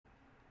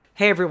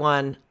Hey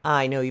everyone,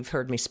 I know you've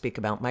heard me speak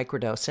about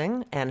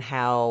microdosing and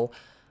how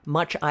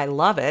much I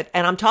love it.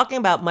 And I'm talking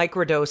about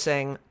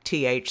microdosing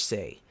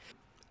THC.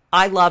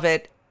 I love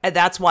it. And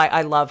that's why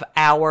I love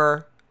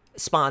our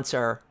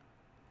sponsor,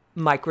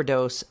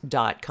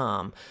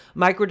 microdose.com.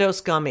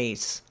 Microdose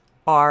gummies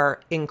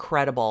are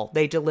incredible.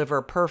 They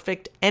deliver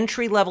perfect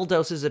entry-level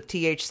doses of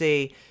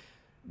THC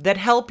that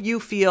help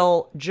you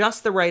feel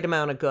just the right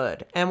amount of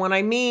good. And when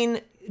I mean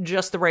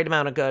just the right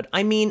amount of good,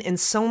 I mean in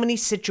so many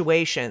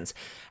situations: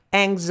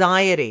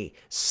 anxiety,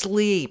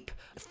 sleep,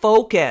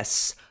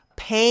 focus,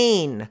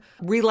 pain,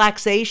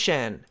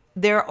 relaxation.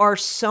 There are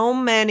so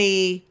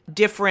many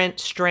different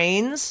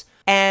strains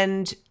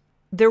and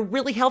they're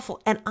really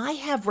helpful. And I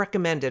have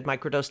recommended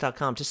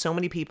microdose.com to so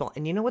many people.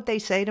 And you know what they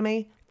say to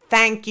me?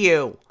 Thank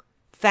you.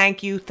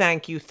 Thank you,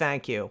 thank you,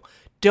 thank you.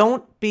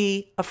 Don't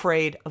be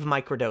afraid of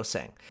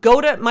microdosing. Go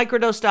to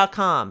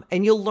microdose.com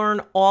and you'll learn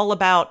all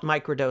about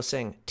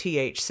microdosing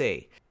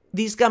THC.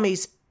 These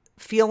gummies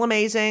feel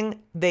amazing.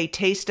 They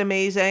taste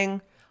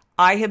amazing.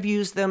 I have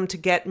used them to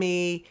get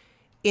me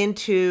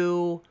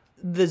into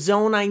the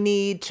zone I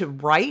need to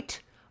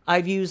write.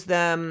 I've used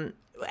them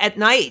at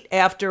night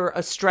after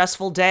a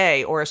stressful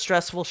day or a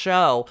stressful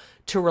show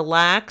to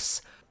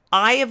relax.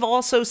 I have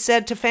also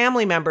said to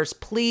family members,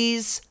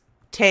 please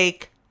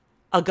take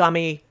a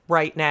gummy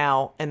right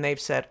now. And they've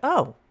said,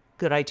 oh,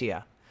 good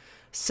idea.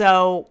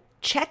 So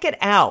check it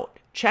out.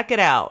 Check it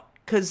out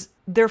because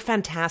they're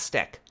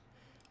fantastic.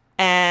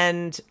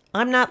 And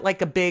I'm not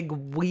like a big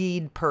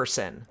weed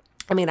person.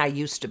 I mean, I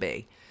used to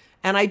be.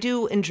 And I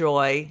do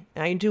enjoy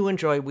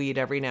weed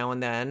every now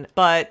and then,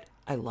 but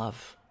I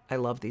love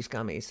these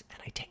gummies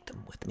and I take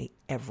them with me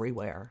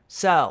everywhere.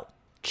 So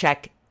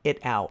check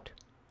it out.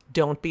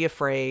 Don't be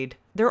afraid.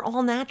 They're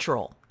all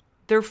natural.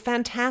 They're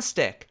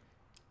fantastic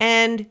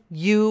and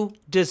you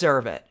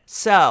deserve it.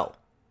 So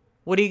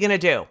what are you going to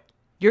do?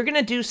 You're going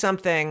to do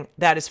something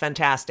that is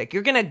fantastic.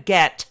 You're going to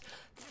get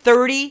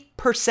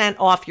 30%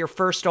 off your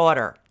first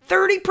order.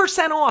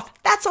 30% off.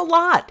 That's a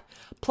lot.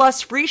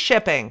 Plus free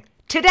shipping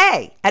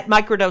today at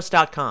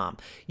microdose.com.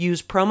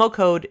 Use promo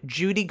code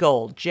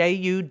JudyGold,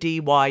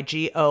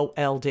 JUDYGOLD.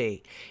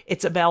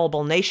 It's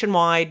available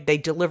nationwide. They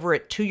deliver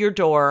it to your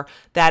door.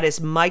 That is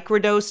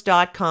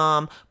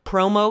microdose.com,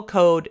 promo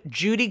code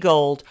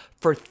JudyGold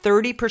for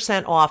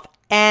 30% off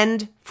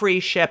and free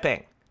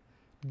shipping.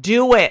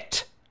 Do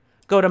it.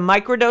 Go to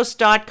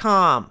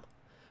microdose.com,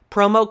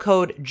 promo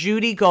code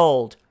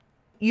JudyGold.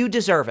 You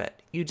deserve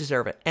it. You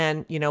deserve it.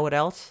 And you know what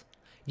else?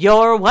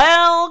 You're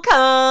welcome.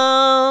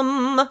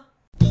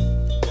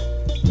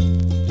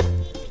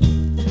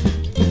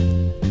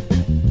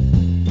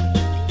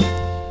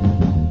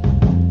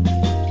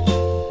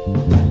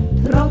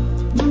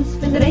 Droppens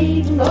van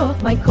regen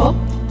op mijn kop.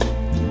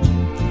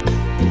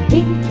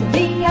 Ik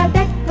weer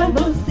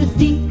dekkelbos is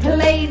die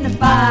kleine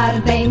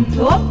paardijn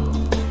op.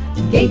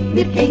 Geef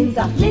mir geen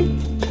zacht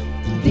lint.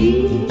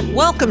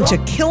 Welcome to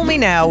Kill Me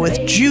Now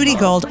with Judy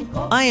Gold.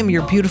 I am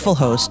your beautiful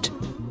host,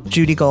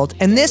 Judy Gold,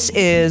 and this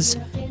is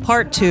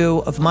part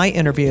 2 of my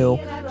interview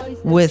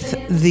with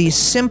the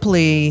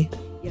simply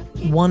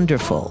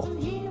wonderful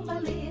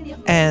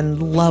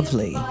and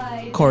lovely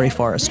Corey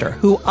Forrester,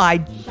 who I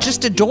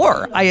just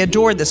adore. I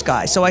adore this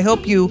guy. So I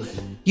hope you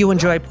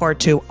enjoy part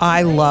 2.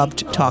 I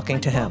loved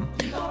talking to him.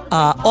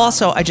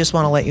 Also, I just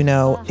want to let you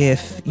know,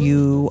 if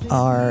you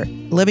are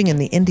living in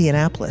the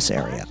Indianapolis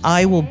area,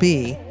 I will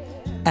be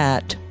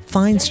at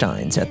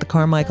Feinstein's at the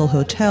Carmichael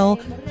Hotel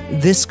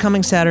this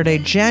coming Saturday,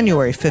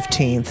 January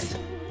 15th.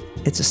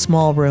 It's a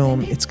small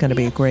room. It's going to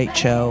be a great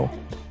show.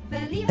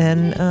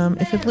 And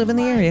if you live in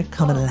the area,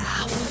 come and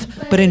laugh.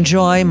 But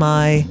enjoy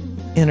my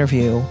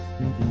interview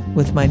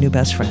with my new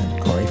best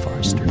friend, Corey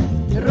Forrester.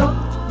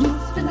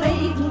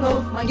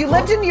 You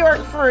lived in New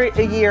York for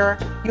a year.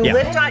 You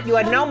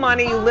had no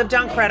money. You lived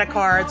on credit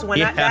cards. When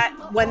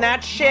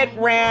that shit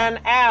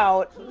ran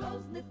out,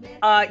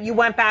 you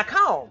went back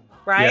home,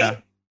 right?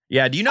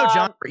 Yeah. Do you know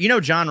John? You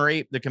know John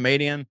Reap, the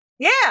comedian?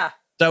 Yeah.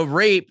 So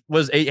Reap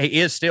he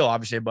is still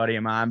obviously a buddy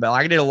of mine, but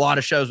I did a lot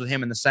of shows with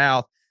him in the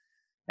South.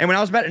 And when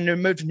I was about to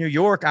move to New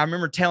York, I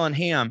remember telling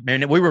him,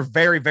 and we were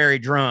very, very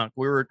drunk.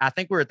 I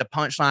think we were at the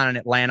Punchline in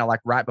Atlanta,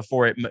 like right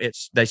before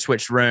they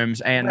switched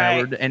rooms. And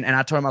right. and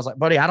I told him, I was like,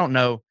 buddy, I don't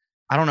know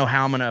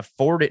how I'm going to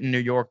afford it in New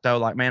York though.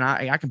 Like, man,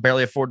 I can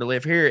barely afford to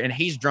live here. And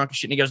he's drunk as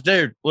shit. And he goes,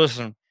 dude,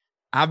 listen,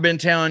 I've been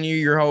telling you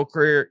your whole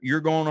career,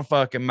 you're going to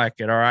fucking make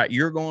it. All right.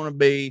 You're going to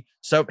be.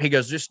 So he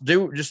goes, just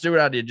do what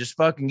I did. Just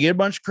fucking get a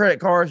bunch of credit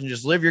cards and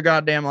just live your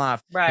goddamn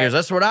life. Right. He goes,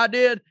 that's what I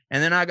did.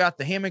 And then I got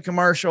the Hemi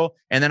commercial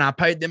and then I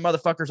paid them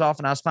motherfuckers off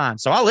and I was fine.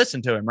 So I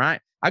listened to him, right?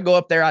 I go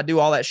up there. I do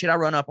all that shit. I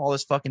run up all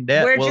this fucking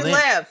debt. Where'd you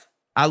live?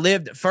 I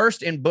lived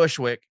first in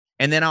Bushwick.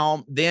 And then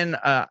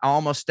I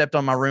almost stepped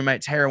on my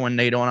roommate's heroin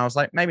needle. And I was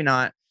like, maybe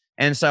not.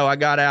 And so I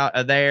got out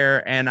of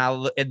there and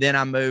then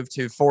I moved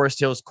to Forest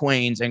Hills,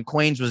 Queens. And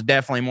Queens was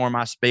definitely more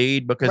my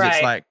speed because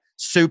it's like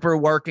super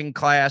working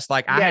class.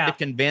 Like I had to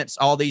convince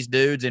all these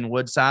dudes in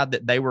Woodside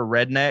that they were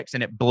rednecks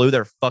and it blew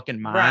their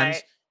fucking minds.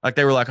 Right. Like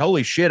they were like,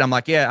 holy shit. I'm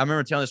like, yeah, I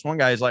remember telling this one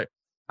guy, he's like,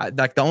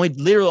 like the only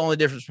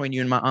difference between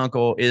you and my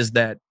uncle is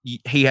that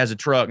he has a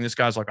truck, and this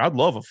guy's like, I'd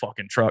love a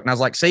fucking truck. And I was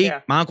like, see,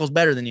 my uncle's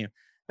better than you.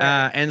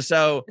 And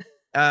so,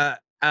 what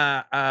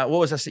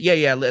was I saying?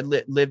 Yeah.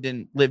 Lived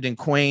in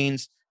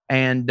Queens.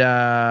 And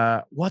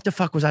what the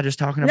fuck was I just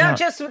talking about? No,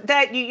 just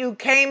that you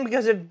came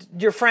because of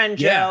your friend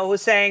Joe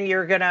was saying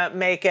you're gonna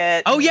make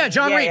it. Oh yeah,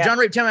 John Reed. John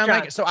Reed, tell me I'm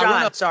making it. So I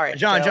run up.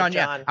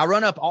 John. I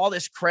run up all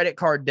this credit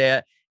card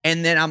debt,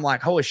 and then I'm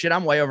like, holy shit,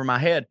 I'm way over my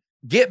head.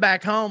 Get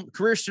back home,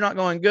 career's still not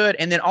going good,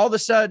 and then all of a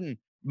sudden,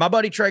 my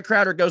buddy Trey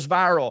Crowder goes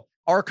viral.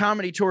 Our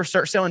comedy tour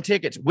starts selling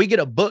tickets. We get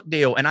a book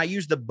deal, and I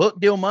use the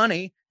book deal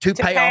money to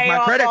pay off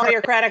my credit card.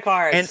 Your credit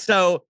cards. And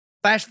so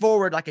fast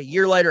forward like a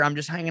year later, I'm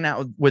just hanging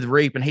out with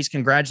Reap, and he's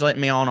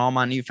congratulating me on all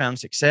my newfound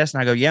success.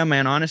 And I go, yeah,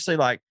 man, honestly,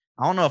 like,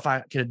 I don't know if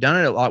I could have done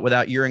it a lot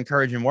without your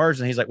encouraging words.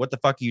 And he's like, what the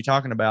fuck are you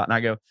talking about? And I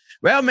go,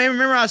 well, man,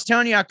 remember I was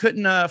telling you I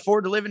couldn't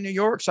afford to live in New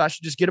York, so I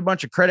should just get a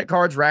bunch of credit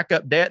cards, rack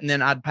up debt, and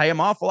then I'd pay them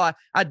off. Well,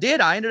 I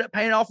did. I ended up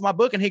paying off my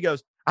book. And he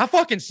goes, I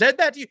fucking said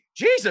that to you.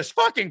 Jesus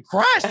fucking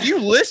Christ. You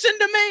listen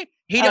to me.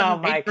 He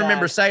doesn't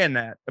remember saying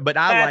that, but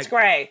that's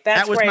great.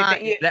 That's was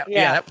great. That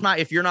was my,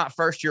 if you're not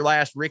first, you're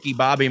last Ricky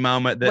Bobby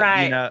moment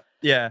that, you know,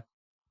 yeah.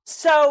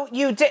 So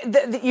you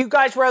did, you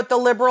guys wrote the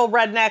Liberal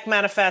Redneck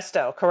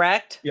Manifesto,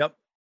 correct? Yep.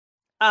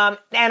 And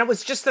it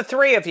was just the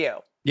three of you.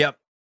 Yep.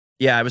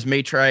 Yeah. It was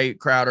me, Trey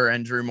Crowder,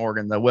 and Drew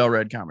Morgan, the Well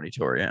Read comedy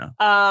tour.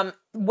 Yeah.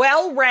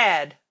 Well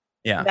Read.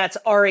 Yeah. That's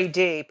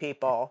RED,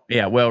 people.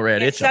 Yeah. Well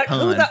Read. It's a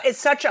pun. It's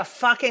such a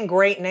fucking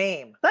great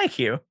name. Thank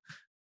you.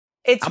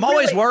 I'm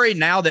always worried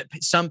now that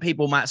some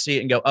people might see it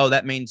and go, oh,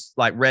 that means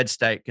like red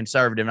state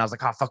conservative. And I was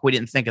like, oh, fuck, we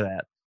didn't think of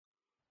that.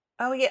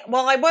 Oh, yeah.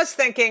 Well, I was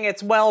thinking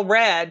it's well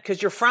read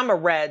because you're from a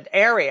red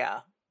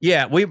area.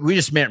 Yeah, we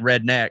just meant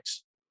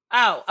rednecks.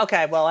 Oh,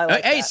 okay. Well, I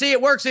like that. See,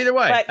 it works either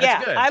way. But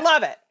That's good. I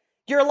love it.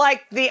 You're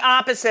like the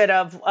opposite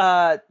of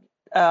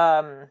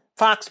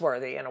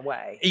Foxworthy in a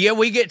way. Yeah,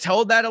 we get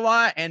told that a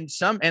lot. And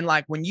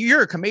like when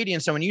you're a comedian,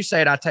 so when you say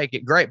it, I take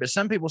it great. But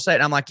some people say it,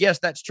 and I'm like, yes,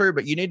 that's true.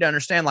 But you need to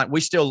understand, like, we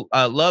still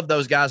love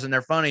those guys and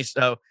they're funny.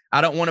 So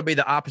I don't want to be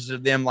the opposite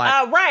of them.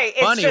 Like, right.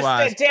 It's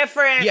just a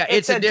different. Yeah,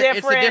 it's a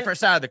different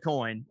side of the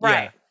coin.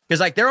 Right. Yeah. Because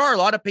like there are a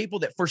lot of people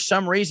that for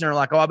some reason are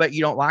like, oh, I bet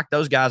you don't like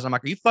those guys. I'm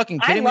like, are you fucking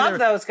kidding me? I love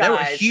those guys. They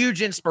were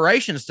huge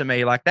inspirations to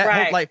me. Like that,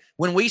 whole, like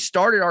when we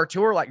started our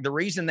tour, like the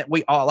reason that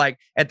we all like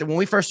when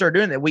we first started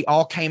doing that, we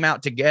all came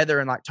out together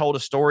and like told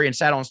a story and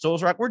sat on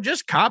stools. We're like, we're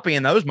just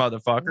copying those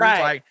motherfuckers. Right.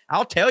 Like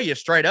I'll tell you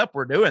straight up,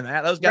 we're doing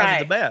that. Those guys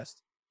are the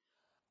best.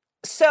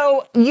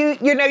 So you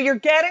know you're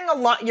getting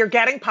you're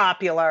getting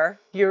popular.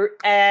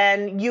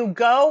 And you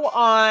go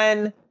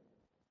on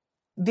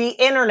the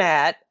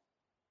internet.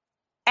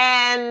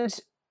 And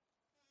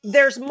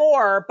there's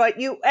more, but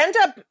you end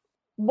up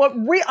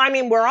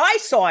where I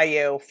saw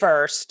you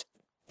first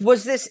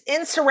was this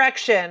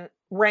insurrection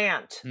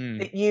rant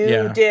that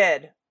you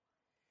did.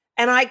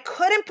 And I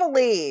couldn't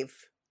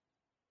believe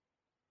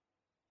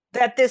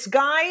that this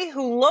guy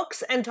who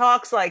looks and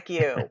talks like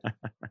you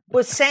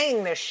was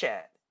saying this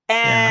shit.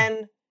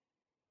 And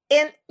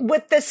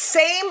with the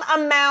same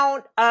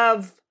amount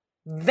of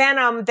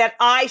venom that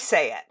I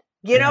say it.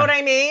 You know what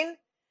I mean?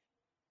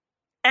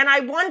 And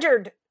I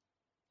wondered,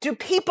 do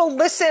people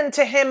listen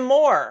to him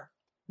more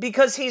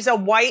because he's a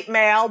white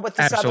male with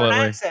a Southern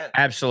accent?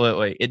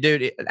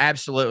 Absolutely.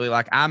 Absolutely.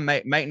 Like I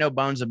make no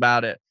bones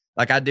about it.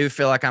 Like I do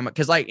feel like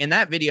because like in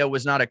that video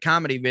was not a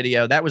comedy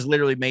video. That was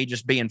literally me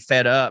just being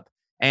fed up.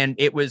 And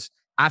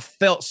I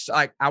felt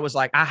like I was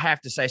like, I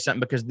have to say something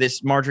because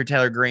this Marjorie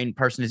Taylor Greene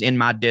person is in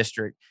my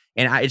district.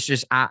 And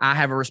I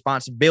have a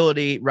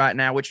responsibility right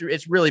now, which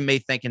it's really me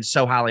thinking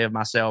so highly of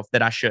myself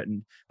that I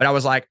shouldn't. But I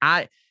was like,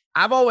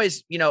 I've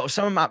always,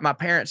 some of my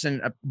parents and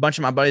a bunch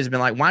of my buddies have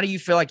been like, why do you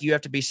feel like you have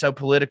to be so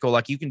political?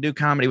 Like you can do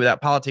comedy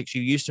without politics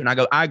you used to. And I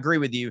go, I agree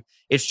with you.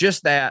 It's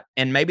just that,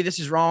 and maybe this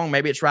is wrong,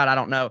 maybe it's right, I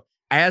don't know.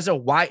 As a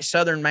white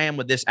Southern man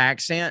with this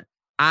accent,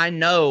 I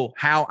know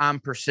how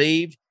I'm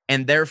perceived.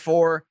 And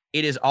therefore,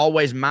 it is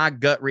always my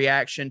gut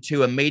reaction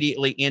to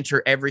immediately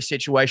enter every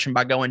situation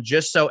by going,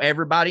 just so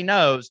everybody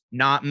knows,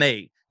 not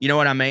me. You know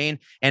what I mean?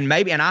 And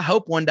I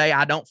hope one day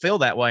I don't feel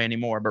that way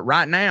anymore. But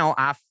right now,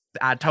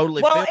 I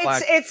totally feel like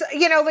it's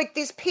like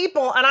these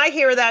people, and I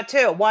hear that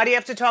too. Why do you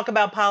have to talk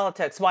about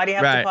politics? Why do you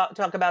have to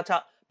talk about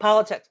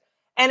politics?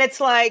 And it's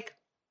like,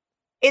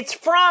 it's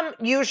from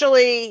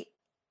usually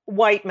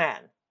white men,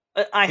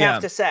 I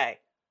have to say,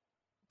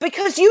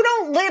 because you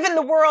don't live in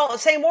the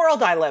same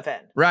world I live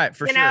in. Right,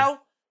 for sure.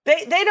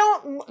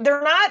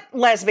 They're not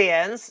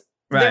lesbians.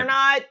 Right. They're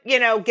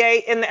not,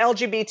 gay in the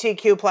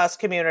LGBTQ plus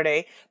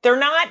community. They're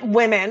not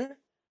women.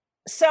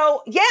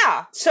 So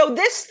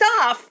this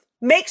stuff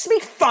makes me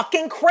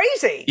fucking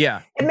crazy.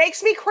 Yeah. It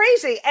makes me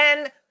crazy.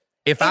 And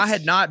if I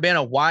had not been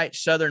a white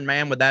Southern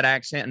man with that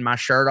accent and my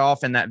shirt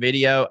off in that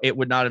video, it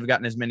would not have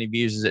gotten as many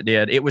views as it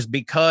did. It was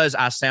because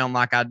I sound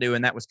like I do,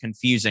 and that was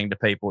confusing to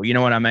people. You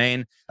know what I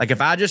mean? Like if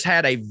I just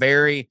had a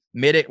very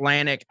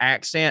mid-Atlantic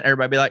accent,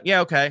 everybody would be like,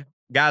 yeah, okay,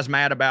 guy's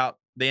mad about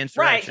the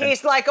insurrection. Right,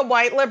 he's like a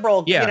white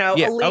liberal,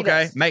 elitist.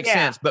 Okay, makes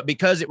sense. But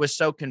because it was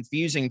so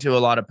confusing to a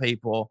lot of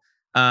people,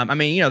 I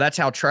mean, you know, that's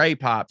how Trey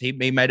popped. He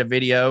made a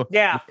video.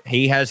 Yeah.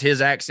 He has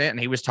his accent and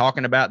he was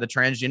talking about the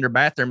transgender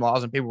bathroom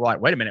laws, and people were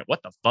like, wait a minute,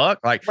 what the fuck?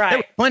 Like, there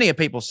were plenty of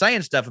people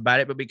saying stuff about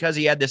it, but because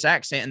he had this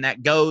accent and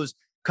that goes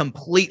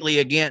completely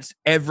against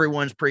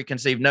everyone's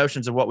preconceived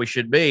notions of what we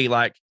should be,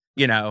 like,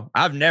 you know,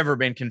 I've never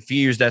been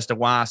confused as to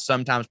why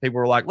sometimes people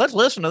were like, let's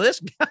listen to this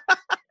guy.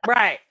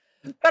 Right.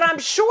 But I'm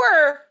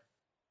sure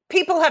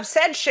people have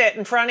said shit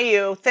in front of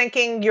you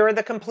thinking you're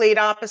the complete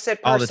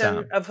opposite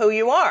person of who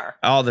you are.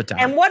 All the time.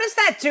 And what does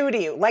that do to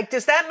you? Like,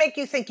 does that make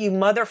you think you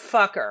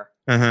motherfucker?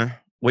 Uh-huh.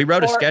 We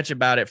wrote a sketch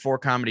about it for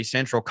Comedy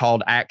Central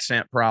called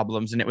Accent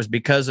Problems. And it was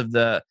because of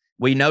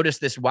we noticed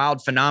this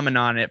wild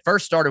phenomenon. It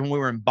first started when we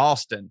were in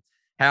Boston,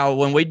 how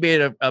when we'd be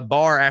at a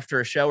bar after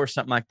a show or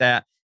something like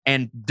that,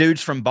 and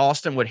dudes from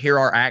Boston would hear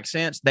our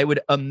accents, they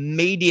would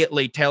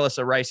immediately tell us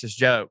a racist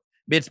joke.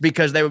 It's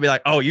because they would be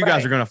like, "Oh, you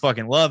guys are gonna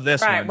fucking love this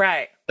one."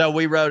 Right. So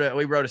we wrote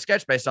a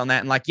sketch based on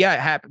that, and like, yeah,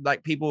 it happened.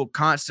 Like people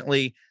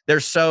constantly,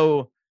 they're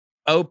so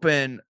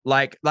open.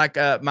 Like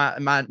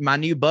my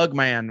new bug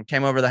man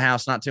came over the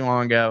house not too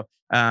long ago.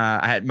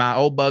 I had my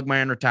old bug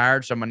man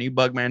retired, so my new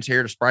bug man's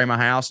here to spray my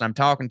house, and I'm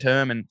talking to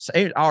him, and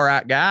he's all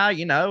right guy,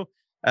 you know.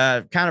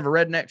 Kind of a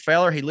redneck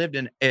feller. He lived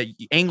in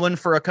England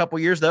for a couple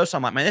years though. So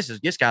I'm like, man,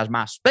 this guy's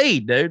my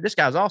speed, dude. This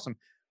guy's awesome.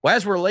 Well,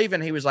 as we're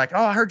leaving, he was like,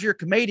 oh, I heard you're a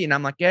comedian.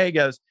 I'm like, yeah. He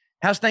goes,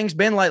 how's things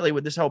been lately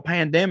with this whole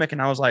pandemic?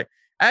 And I was like,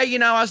 hey, you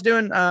know, I was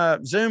doing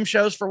Zoom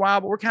shows for a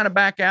while, but we're kind of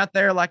back out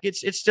there. Like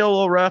it's still a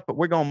little rough, but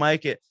we're going to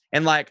make it.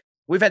 And like,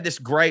 we've had this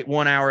great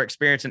 1 hour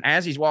experience. And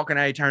as he's walking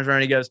out, he turns around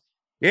and he goes,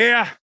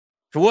 yeah,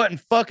 if it wasn't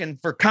fucking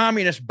for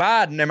communist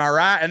Biden, am I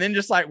right? And then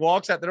just like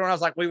walks out the door. And I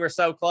was like, we were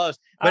so close.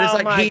 But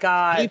it's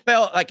like, he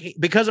felt like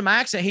because of my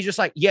accent, he's just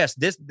like, yes,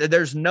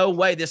 there's no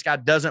way this guy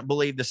doesn't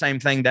believe the same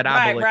thing that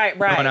I believe. Right. You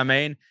know what I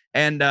mean?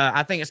 And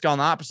I think it's gone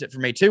the opposite for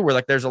me too, where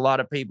like there's a lot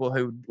of people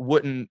who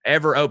wouldn't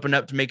ever open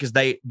up to me because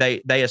they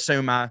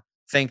assume I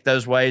think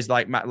those ways.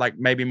 Like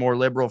maybe more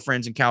liberal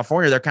friends in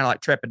California, they're kind of like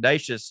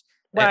trepidatious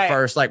at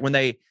first. Like when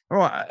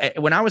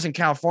I was in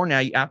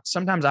California,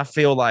 sometimes I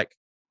feel like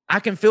I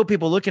can feel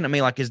people looking at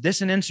me like, is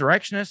this an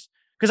insurrectionist?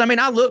 Because I mean,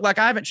 I look like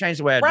I haven't changed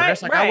the way I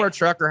dress. Like I wear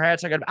trucker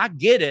hats. I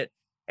get it,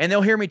 and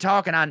they'll hear me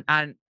talk, and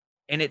and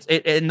it's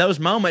in those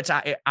moments,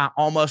 I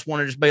almost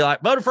want to just be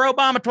like, voted for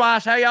Obama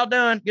twice. How y'all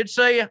doing? Good to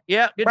see you.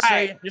 Yeah, good to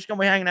see you. Just gonna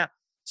be hanging out.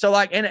 So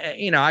like, and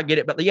you know, I get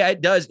it, but yeah,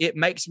 it does. It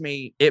makes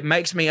me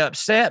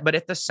upset. But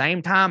at the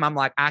same time, I'm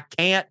like, I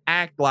can't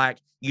act like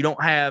you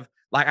don't have.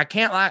 Like, I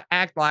can't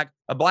act like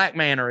a black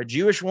man or a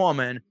Jewish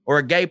woman or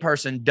a gay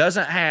person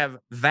doesn't have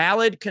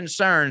valid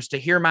concerns to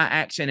hear my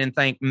accent and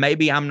think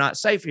maybe I'm not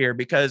safe here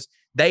because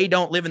they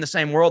don't live in the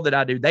same world that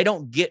I do. They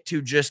don't get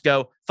to just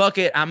go, fuck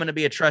it, I'm going to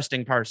be a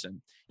trusting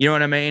person. You know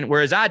what I mean?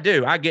 Whereas I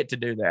get to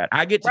do that.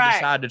 I get to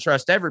decide to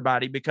trust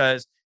everybody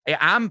because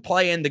I'm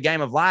playing the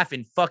game of life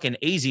in fucking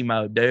easy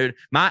mode, dude.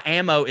 My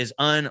ammo is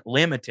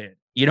unlimited.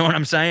 You know what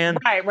I'm saying?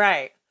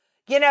 Right.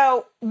 You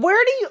know,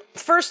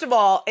 first of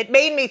all, it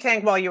made me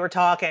think while you were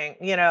talking,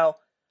 you know,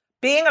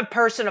 being a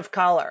person of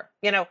color,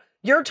 you know,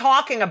 you're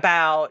talking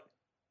about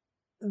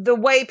the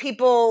way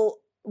people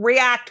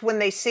react when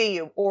they see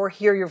you or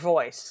hear your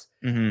voice.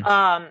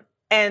 Mm-hmm.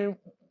 And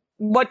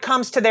what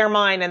comes to their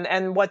mind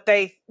and what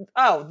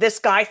this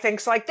guy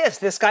thinks like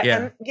this guy. Yeah.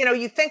 And, you know,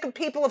 you think of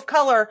people of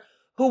color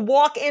who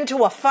walk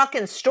into a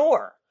fucking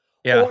store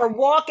or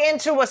walk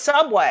into a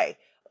subway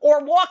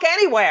or walk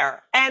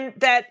anywhere and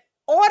that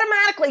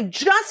automatically,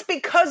 just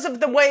because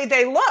of the way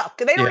they look,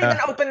 they don't even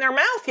open their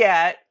mouth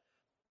yet.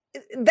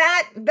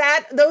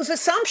 Those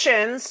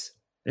assumptions,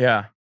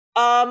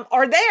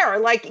 are there.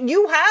 Like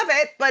you have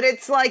it, but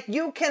it's like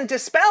you can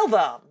dispel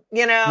them.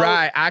 You know,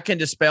 right? I can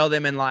dispel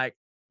them, and like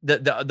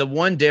the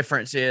one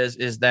difference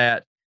is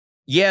that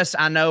yes,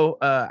 I know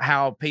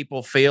how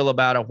people feel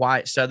about a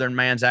white Southern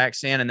man's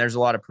accent, and there's a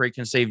lot of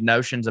preconceived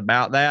notions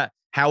about that.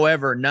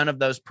 However, none of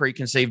those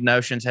preconceived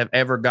notions have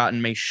ever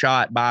gotten me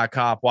shot by a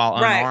cop while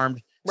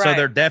unarmed. Right. So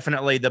they're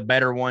definitely the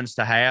better ones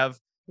to have,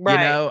 you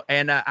know?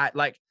 And I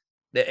like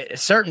at a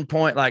certain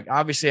point, like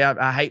obviously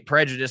I hate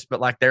prejudice, but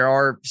like there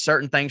are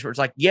certain things where it's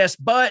like, yes,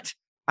 but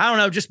I don't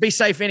know, just be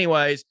safe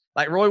anyways.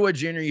 Like Roy Wood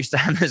Jr. used to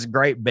have this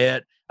great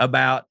bit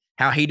about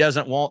how he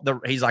doesn't want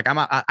he's like, I'm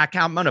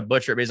going to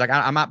butcher it, but he's like,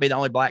 I might be the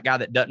only black guy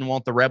that doesn't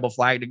want the rebel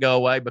flag to go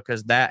away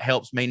because that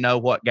helps me know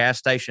what gas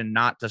station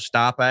not to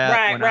stop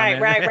at.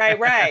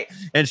 Right.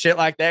 And shit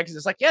like that. Cause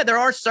it's like, yeah, there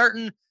are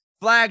certain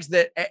flags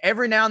that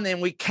every now and then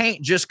we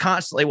can't just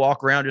constantly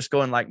walk around just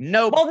going like,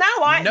 no,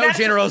 no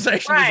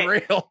generalization is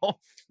real.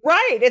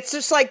 Right. It's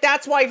just like,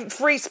 that's why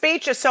free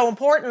speech is so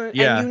important.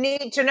 Yeah. And you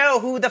need to know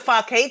who the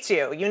fuck hates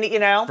you. You need, you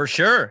know, for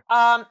sure.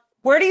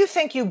 Where do you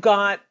think you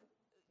got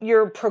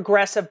your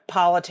progressive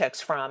politics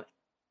from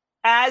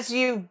as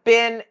you've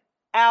been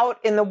out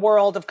in the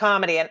world of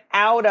comedy and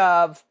out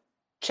of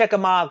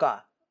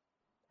Chickamauga?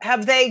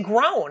 Have they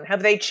grown?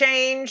 Have they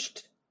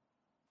changed?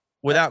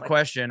 Without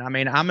question. I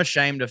mean, I'm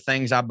ashamed of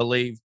things I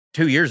believed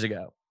 2 years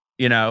ago,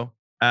 you know,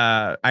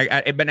 now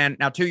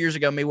 2 years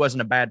ago, me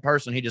wasn't a bad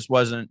person. He just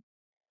wasn't,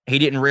 he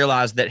didn't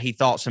realize that he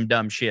thought some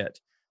dumb shit.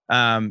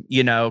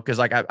 You know, because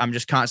like I'm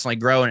just constantly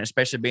growing,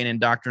 especially being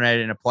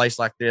indoctrinated in a place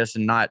like this,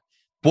 and not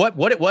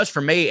what it was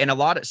for me. And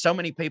so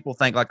many people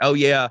think like, oh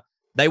yeah,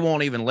 they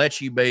won't even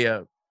let you be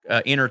a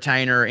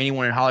entertainer,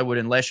 anyone in Hollywood,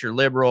 unless you're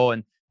liberal.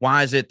 And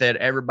why is it that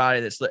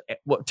everybody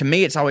to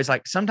me, it's always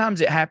like,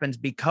 sometimes it happens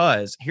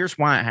because here's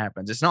why it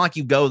happens. It's not like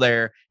you go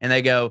there and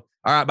they go,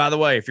 all right, by the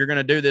way, if you're going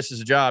to do this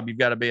as a job, you've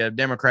got to be a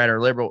Democrat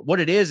or liberal. What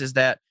it is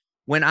that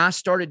when I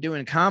started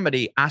doing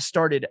comedy, I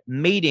started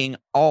meeting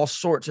all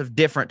sorts of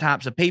different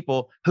types of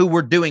people who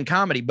were doing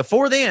comedy.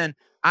 Before then,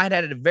 I had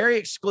a very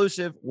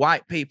exclusive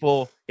white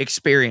people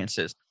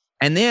experiences.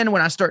 And then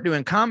when I start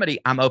doing comedy,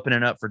 I'm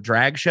opening up for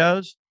drag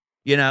shows,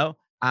 you know,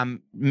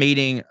 I'm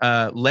meeting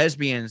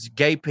lesbians,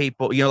 gay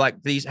people, you know,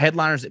 like these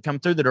headliners that come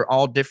through that are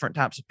all different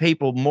types of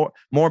people,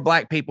 more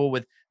black people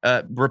with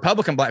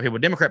Republican black people,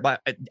 Democrat black,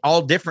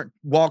 all different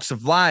walks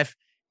of life.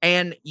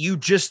 And you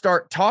just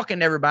start talking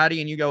to everybody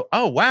and you go,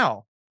 oh,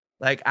 wow.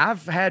 Like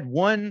I've had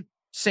one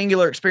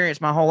singular experience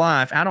my whole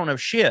life. I don't know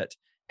shit.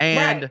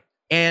 And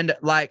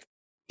like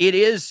it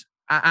is,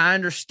 I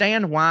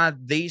understand why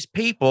these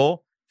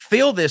people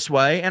feel this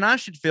way, and I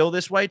should feel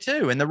this way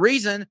too. And the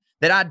reason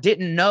that I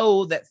didn't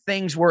know that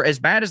things were as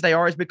bad as they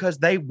are is because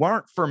they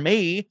weren't for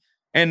me.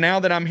 And now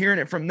that I'm hearing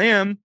it from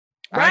them,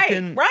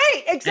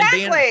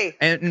 exactly.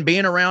 And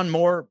being around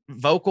more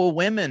vocal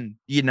women,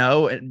 you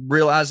know, and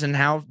realizing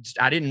how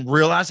I didn't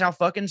realize how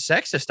fucking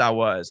sexist I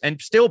was,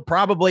 and still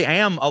probably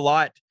am a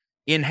lot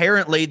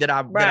inherently that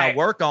I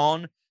work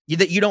on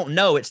that you don't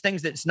know. It's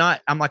things that's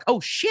not, I'm like, oh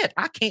shit,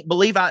 I can't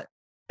believe that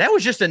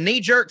was just a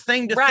knee-jerk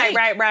thing to think.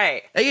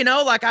 Right. You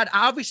know, like I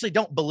obviously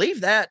don't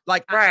believe that.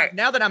 Like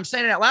now that I'm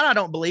saying it out loud, I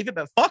don't believe it,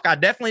 but fuck, I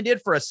definitely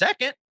did for a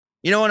second.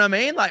 You know what I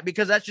mean? Like,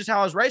 because that's just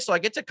how I was raised. So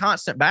like, it's a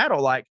constant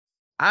battle. Like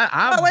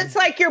it's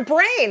like your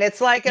brain. It's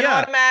like an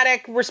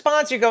automatic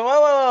response. You go,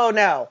 oh,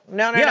 no.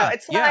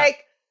 It's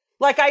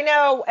like I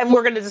know, and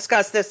we're going to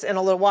discuss this in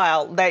a little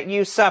while, that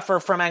you suffer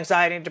from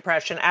anxiety and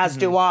depression, as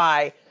do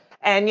I.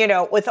 And, you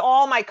know, with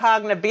all my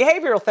cognitive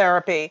behavioral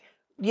therapy,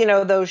 you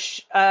know,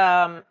 those,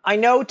 I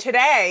know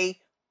today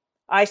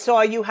I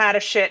saw you had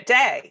a shit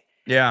day.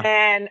 Yeah.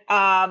 And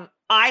I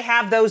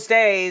have those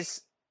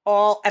days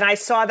and I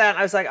saw that and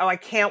I was like, oh, I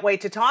can't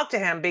wait to talk to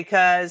him,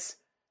 because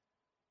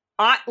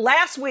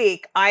last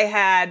week I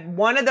had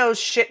one of those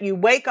shit, you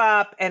wake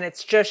up and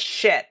it's just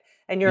shit.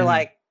 And you're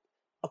like,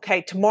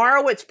 okay,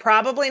 tomorrow it's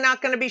probably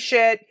not going to be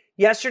shit.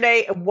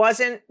 Yesterday it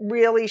wasn't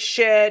really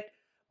shit,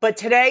 but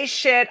today's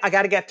shit. I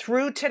got to get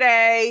through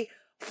today.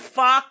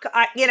 Fuck,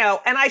 you know,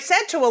 and I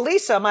said to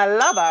Elisa, my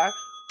lover,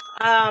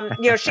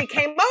 you know, she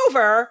came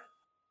over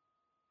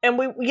and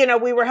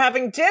we were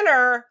having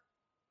dinner,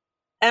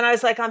 and I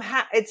was like,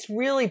 it's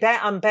really bad.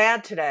 I'm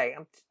bad today.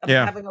 I'm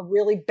having a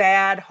really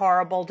bad,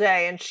 horrible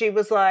day. And she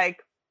was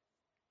like,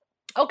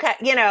 okay,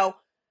 you know,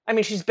 I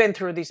mean, she's been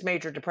through these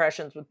major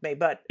depressions with me,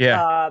 but, you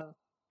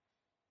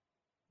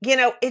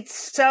know, it's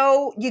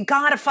so, you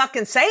gotta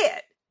fucking say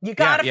it. You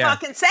gotta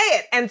fucking say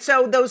it. And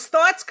so those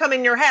thoughts come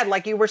in your head,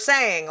 like you were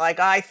saying, like,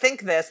 I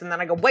think this, and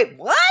then I go, wait,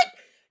 what?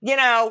 You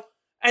know,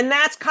 and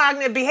that's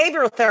cognitive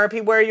behavioral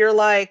therapy, where you're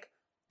like,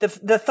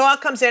 the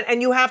thought comes in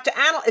and you have to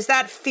analyze. Is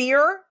that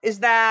fear? Is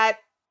that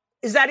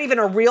even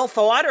a real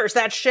thought, or is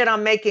that shit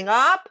I'm making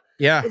up?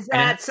 Yeah. Is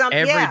that something?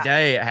 Every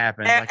day it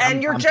happens.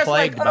 And you're just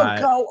like,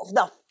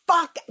 oh,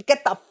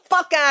 get the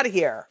fuck out of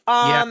here.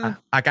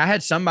 Like I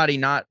had somebody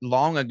not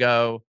long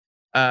ago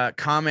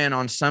comment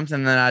on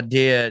something that I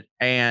did,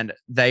 and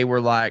they were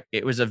like,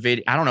 it was a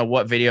video. I don't know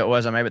what video it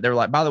was I made, but they were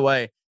like, by the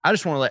way, I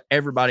just want to let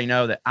everybody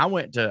know that I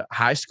went to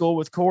high school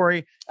with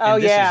Corey.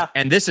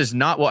 And this is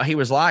not what he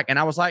was like. And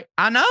I was like,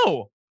 I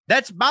know.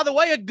 That's, by the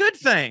way, a good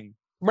thing.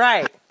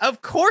 Right.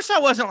 Of course I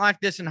wasn't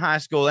like this in high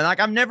school. And like,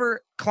 I've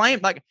never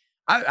claimed, like,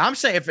 I'm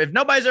saying, if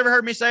nobody's ever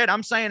heard me say it,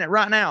 I'm saying it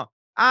right now.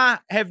 I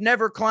have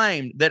never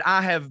claimed that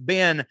I have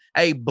been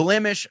a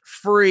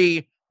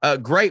blemish-free,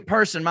 great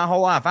person my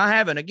whole life. I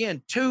haven't.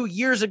 Again, 2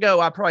 years ago,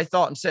 I probably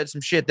thought and said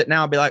some shit that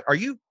now I'd be like, are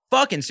you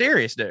fucking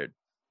serious, dude?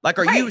 Like,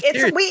 are you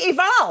serious? We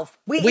evolve.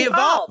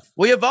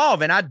 We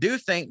evolve. And I do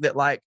think that,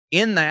 like,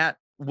 in that,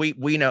 we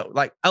know,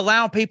 like,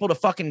 allow people to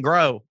fucking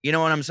grow. You know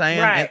what I'm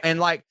saying? Right. And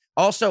like,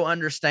 also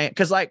understand,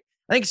 because, like,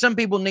 I think some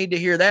people need to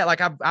hear that.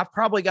 Like, I've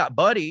probably got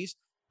buddies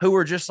who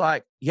are just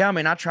like, yeah, I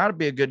mean, I try to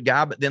be a good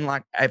guy, but then,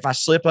 like, if I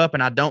slip up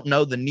and I don't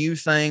know the new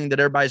thing that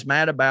everybody's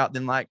mad about,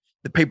 then, like,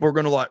 the people are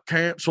going to, like,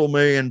 cancel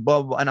me and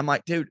blah, blah. And I'm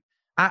like, dude,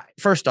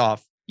 first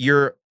off,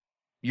 you're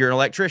an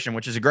electrician,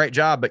 which is a great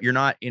job, but you're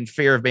not in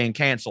fear of being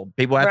canceled.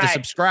 People have to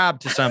subscribe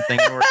to something.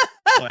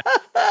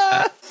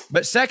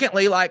 But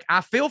secondly, like,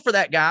 I feel for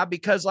that guy,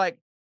 because, like,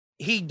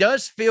 he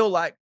does feel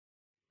like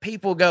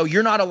people go,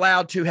 you're not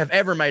allowed to have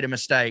ever made a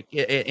mistake.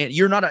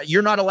 You're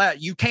not allowed.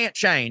 You can't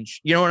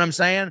change. You know what I'm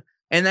saying?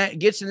 And that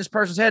gets in this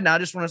person's head. And I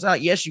just want to say,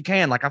 like, yes, you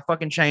can. Like, I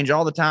fucking change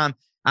all the time.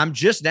 I'm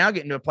just now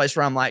getting to a place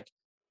where I'm like,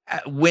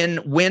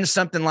 when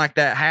something like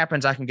that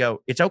happens, I can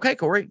go, it's okay,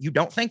 Corey. You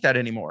don't think that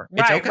anymore.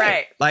 It's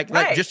okay. Like,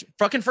 just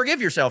fucking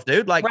forgive yourself,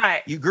 dude. Like,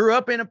 you grew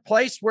up in a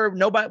place where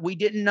we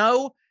didn't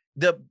know.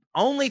 The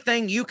only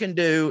thing you can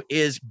do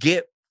is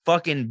get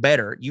fucking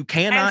better. You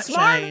cannot change.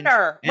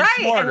 Smarter, And right?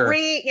 smarter.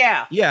 And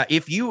yeah. Yeah,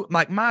 if you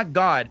like, my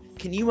God,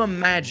 can you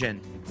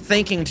imagine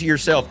thinking to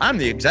yourself, I'm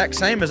the exact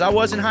same as I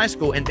was in high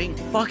school, and being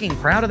fucking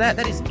proud of that?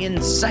 That is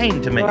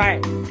insane to me.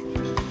 Right.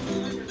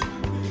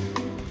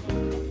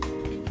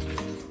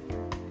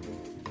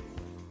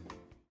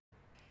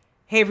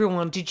 Hey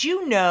everyone, did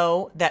you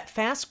know that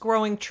Fast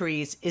Growing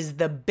Trees is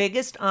the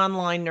biggest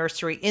online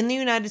nursery in the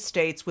United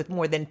States with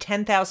more than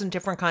 10,000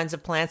 different kinds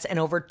of plants and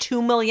over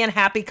 2 million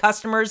happy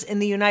customers in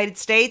the United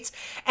States?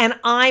 And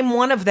I'm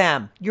one of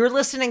them. You're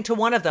listening to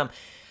one of them.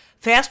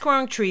 Fast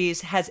Growing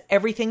Trees has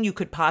everything you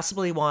could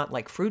possibly want,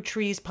 like fruit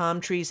trees, palm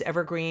trees,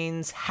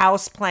 evergreens,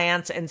 house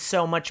plants, and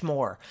so much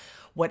more.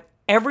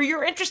 Whatever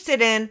you're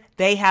interested in,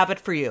 they have it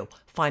for you.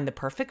 Find the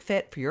perfect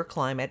fit for your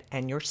climate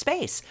and your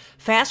space.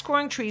 Fast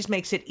Growing Trees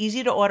makes it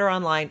easy to order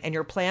online, and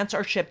your plants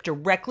are shipped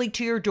directly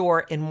to your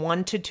door in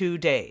 1 to 2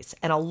 days.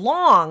 And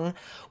along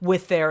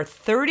with their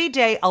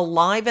 30-day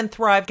Alive and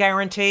Thrive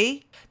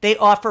guarantee, they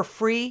offer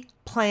free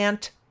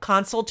plant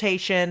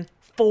consultation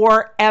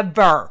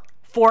forever.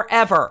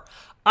 Forever.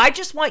 I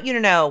just want you to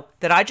know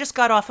that I just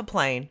got off a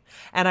plane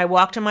and I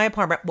walked to my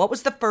apartment. What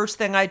was the first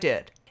thing I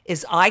did?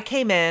 Is I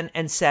came in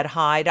and said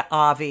hi to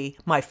Avi,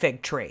 my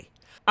fig tree.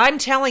 I'm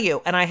telling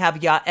you, and I have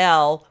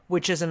Yael,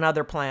 which is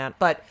another plant,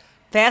 but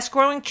Fast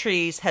Growing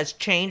Trees has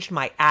changed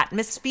my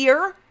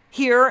atmosphere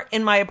here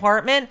in my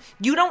apartment.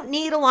 You don't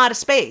need a lot of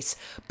space,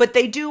 but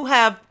they do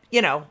have,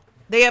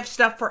 they have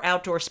stuff for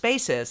outdoor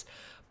spaces.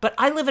 But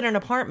I live in an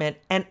apartment,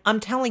 and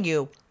I'm telling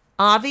you,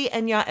 Avi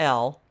and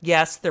Yael,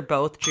 yes, they're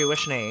both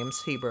Jewish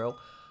names, Hebrew.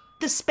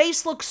 The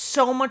space looks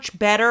so much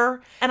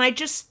better. And I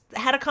just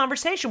had a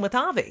conversation with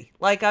Avi.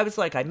 I was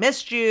like, I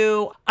missed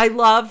you. I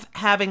love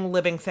having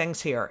living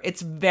things here.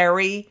 It's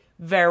very,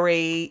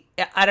 very,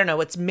 I don't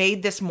know, it's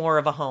made this more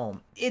of a home.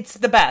 It's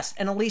the best.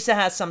 And Elisa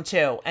has some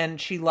too. And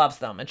she loves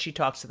them. And she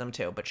talks to them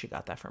too. But she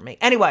got that from me.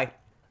 Anyway,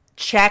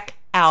 check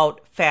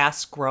out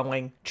Fast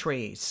Growing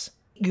Trees.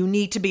 You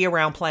need to be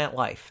around plant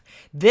life.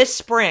 This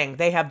spring,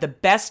 they have the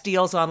best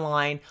deals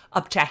online,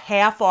 up to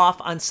half off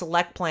on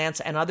select plants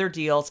and other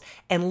deals.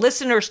 And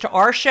listeners to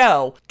our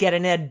show get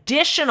an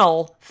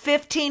additional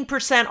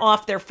 15%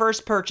 off their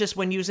first purchase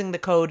when using the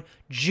code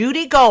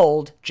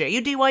JudyGold,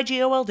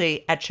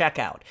 JUDYGOLD, at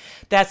checkout.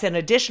 That's an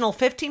additional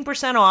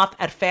 15% off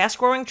at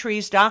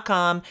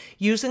fastgrowingtrees.com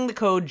using the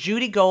code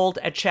JudyGold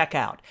at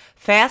checkout.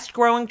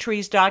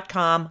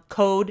 Fastgrowingtrees.com,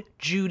 code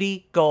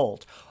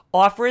JudyGold.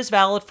 Offer is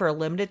valid for a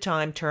limited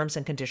time. Terms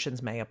and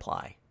conditions may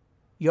apply.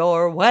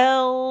 You're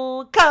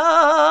welcome.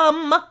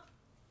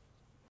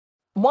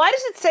 Why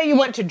does it say you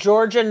went to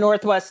Georgia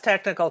Northwest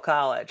Technical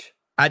College?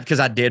 Because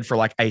I did for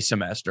like a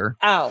semester.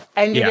 Oh,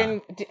 and you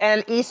didn't,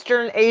 and East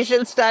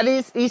Asian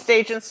Studies.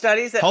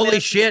 Holy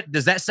shit.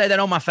 Does that say that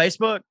on my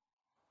Facebook?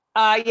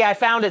 Yeah, I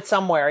found it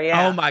somewhere.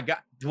 Yeah. Oh my God.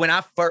 When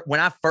I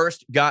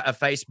first got a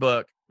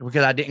Facebook,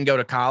 because I didn't go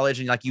to college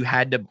and you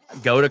had to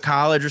go to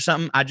college or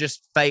something, I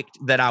just faked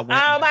that I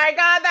went. Oh my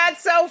God,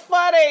 that's so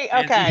funny.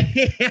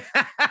 Okay.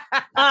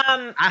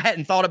 I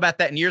hadn't thought about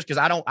that in years because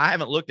I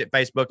haven't looked at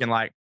Facebook in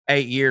like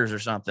 8 years or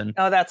something.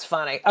 Oh, that's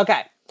funny.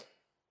 Okay.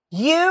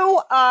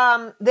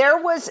 There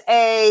was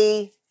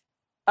a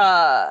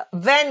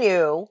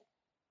venue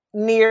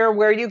near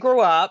where you grew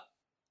up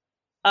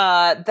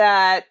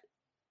that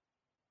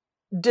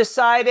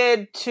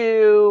decided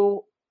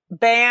to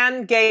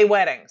ban gay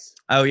weddings.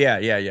 Oh, yeah.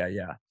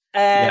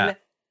 And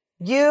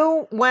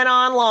you went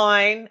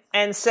online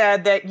and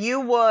said that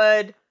you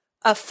would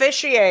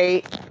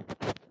officiate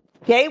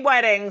gay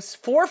weddings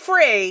for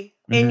free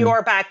in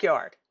your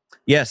backyard.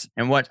 Yes.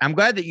 And I'm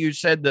glad that you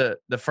said the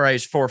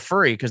phrase for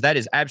free, because that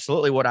is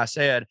absolutely what I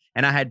said.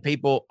 And I had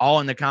people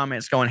all in the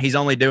comments going, he's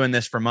only doing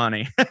this for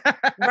money.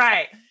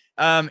 Right.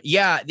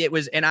 Yeah, it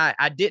was. And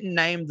I didn't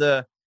name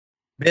the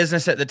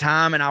business at the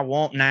time, and I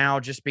won't now,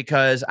 just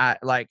because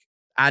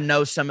I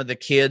know some of the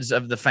kids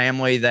of the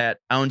family that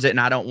owns it, and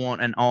I don't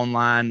want an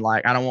online,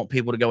 I don't want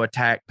people to go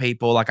attack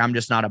people. I'm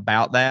just not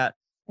about that.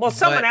 Well,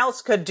 someone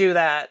else could do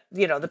that.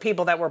 The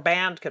people that were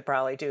banned could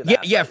probably do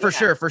that. Yeah, for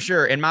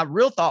sure. And my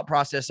real thought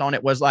process on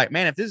it was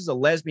man, if this is a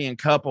lesbian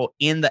couple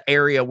in the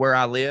area where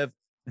I live,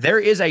 there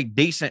is a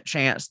decent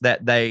chance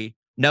that they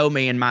know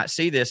me and might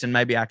see this, and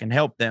maybe I can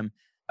help them.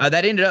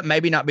 That ended up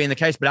maybe not being the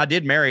case, but I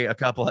did marry a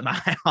couple at my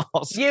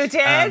house. You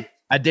did?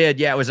 I did.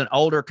 Yeah, it was an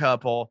older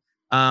couple.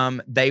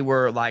 They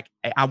were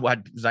I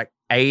was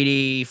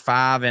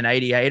 85 and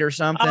 88 or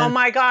something. Oh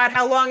my God.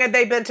 How long had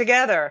they been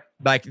together?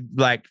 Like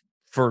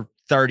for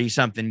 30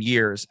 something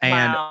years.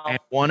 And, wow. And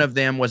one of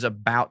them was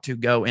about to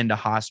go into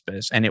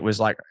hospice, and it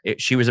was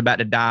she was about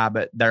to die,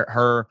 but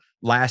her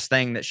last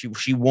thing that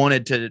she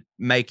wanted to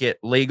make it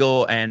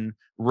legal and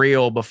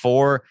real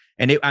before.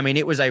 And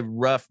it was a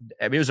rough,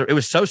 it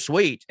was so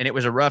sweet, and it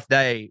was a rough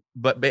day,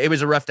 but it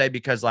was a rough day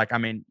because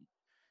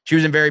she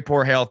was in very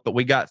poor health, but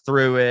we got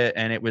through it,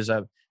 and it was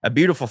a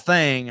beautiful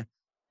thing.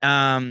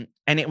 And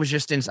it was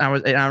just, I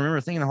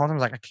remember thinking the whole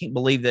time, I can't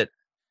believe that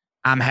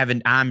I'm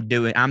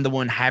the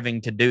one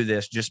having to do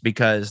this, just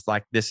because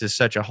this is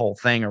such a whole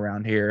thing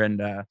around here.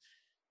 And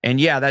And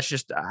yeah, that's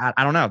just, I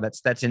don't know.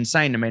 That's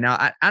insane to me.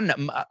 Now, I know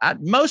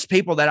most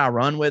people that I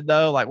run with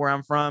though, like where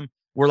I'm from,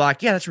 we're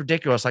like, yeah, that's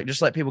ridiculous. Like,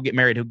 just let people get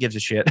married. Who gives a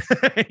shit?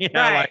 You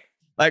know, Right.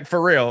 like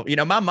for real. You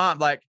know, my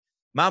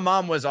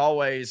mom was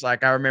always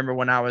like, I remember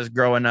when I was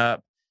growing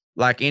up,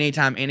 like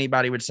anytime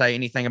anybody would say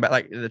anything about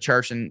like the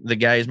church and the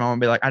gays, my mom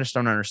would be like, I just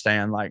don't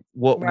understand. Like,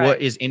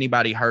 what is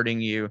anybody hurting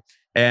you?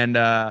 And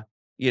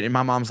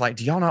my mom's like,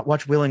 do y'all not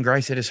watch Will and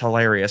Grace? It is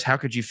hilarious. How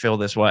could you feel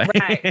this way?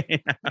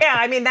 Right. Yeah,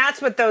 I mean,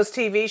 that's what those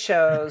TV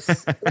shows,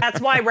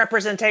 that's why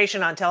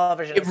representation on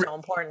television is so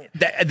important.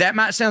 That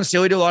might sound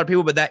silly to a lot of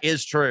people, but that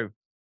is true.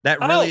 That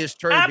really is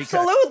true.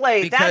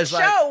 Absolutely. Because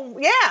that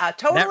show,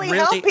 totally really,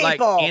 help people. Like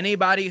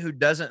anybody who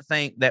doesn't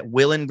think that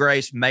Will and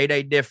Grace made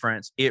a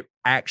difference, it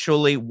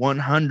actually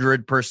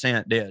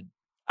 100% did.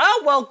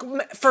 Oh,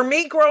 well, for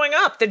me growing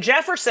up, the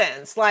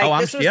Jeffersons, this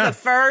was the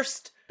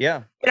first,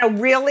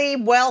 really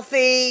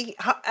wealthy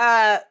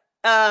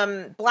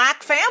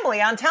black family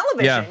on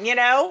television, you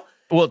know?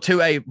 Well,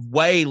 to a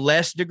way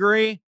less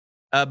degree,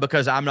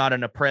 because I'm not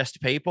an oppressed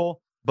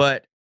people,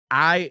 but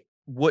I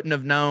wouldn't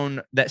have known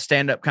that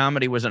stand-up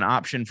comedy was an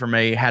option for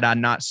me had I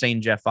not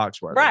seen Jeff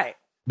Foxworthy. Right.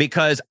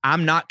 Because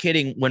I'm not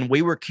kidding. When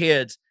we were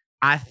kids,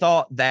 I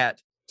thought that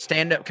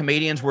stand-up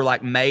comedians were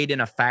like made in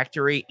a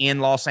factory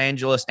in Los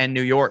Angeles and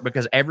New York,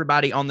 because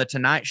everybody on the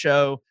Tonight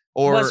Show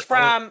was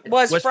from New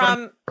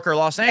York or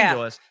Los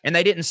Angeles, and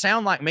they didn't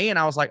sound like me. And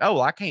I was like, oh,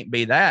 well, I can't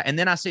be that. And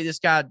then I see this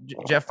guy,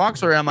 Jeff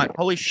Foxworthy, and I'm like,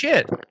 holy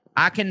shit,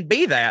 I can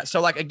be that.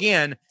 So like,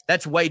 again,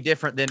 that's way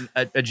different than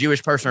a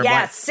Jewish person.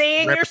 Or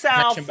seeing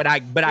yourself. But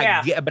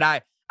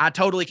I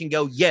totally can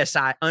go, yes,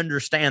 I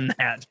understand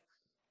that.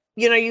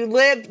 You know,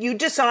 you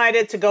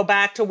decided to go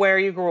back to where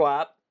you grew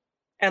up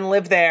and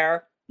live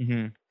there,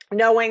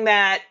 knowing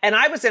that, and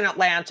I was in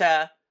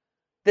Atlanta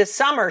this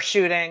summer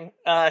shooting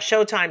a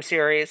Showtime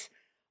series,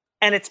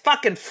 and it's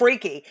fucking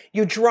freaky.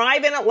 You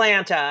drive in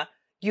Atlanta,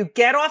 you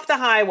get off the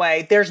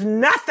highway, there's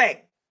nothing.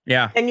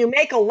 Yeah. And you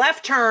make a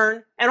left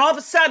turn, and all of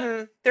a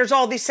sudden, there's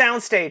all these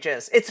sound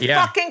stages. It's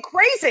fucking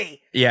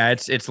crazy. Yeah,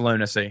 it's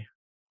lunacy.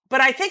 But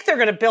I think they're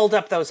going to build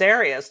up those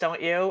areas,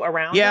 don't you,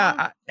 around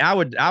them? I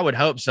would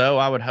hope so.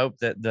 I would hope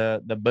that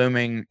the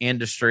booming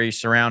industry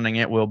surrounding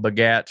it will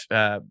beget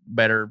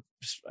better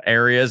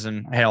areas,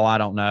 and hell, I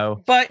don't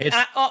know. But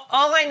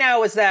all I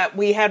know is that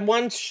we had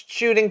one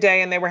shooting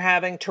day, and they were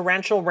having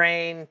torrential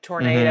rain,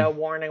 tornado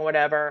warning,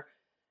 whatever.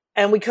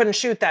 And we couldn't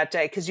shoot that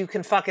day because you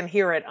can fucking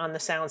hear it on the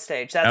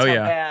soundstage. That's how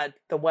bad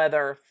the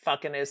weather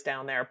fucking is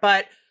down there.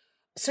 But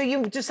so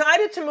you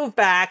decided to move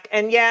back,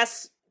 and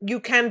yes, you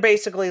can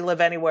basically live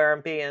anywhere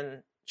and be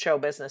in show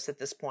business at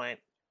this point.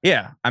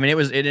 Yeah. I mean,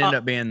 it ended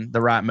up being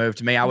the right move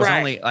to me. I was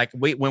only like,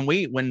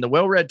 when the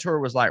Well Red tour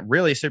was like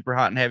really super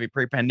hot and heavy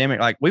pre-pandemic,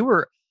 like we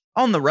were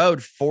on the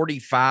road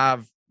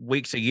 45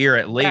 weeks a year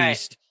at least.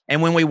 Right.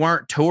 And when we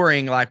weren't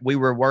touring, like we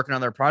were working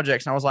on their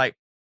projects, and I was like,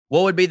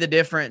 what would be the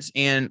difference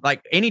in,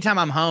 like, anytime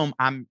I'm home,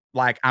 I'm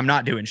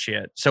not doing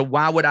shit. So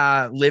why would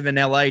I live in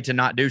LA to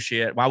not do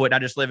shit? Why would I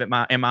just live in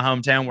my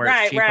hometown where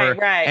it's cheaper?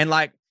 Right. And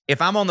like,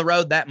 if I'm on the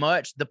road that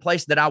much, the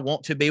place that I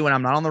want to be when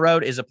I'm not on the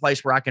road is a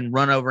place where I can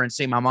run over and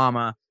see my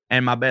mama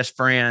and my best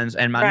friends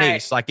and my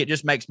niece. Like, it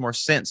just makes more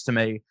sense to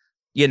me.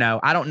 You know,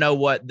 I don't know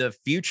what the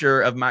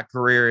future of my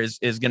career is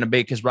going to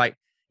be. Cause like,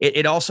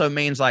 it also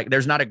means like,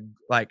 there's not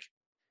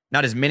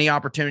as many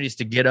opportunities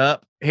to get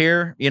up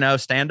here, you know,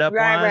 stand up.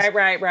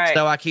 Right.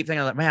 So I keep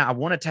thinking like, man, I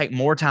want to take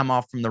more time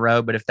off from the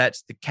road, but if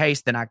that's the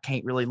case, then I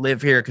can't really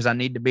live here because I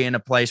need to be in a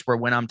place where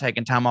when I'm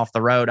taking time off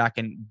the road, I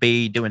can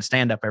be doing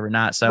stand up every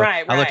night. So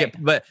I look at,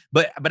 but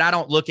I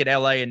don't look at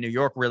LA and New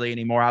York really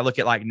anymore. I look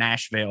at like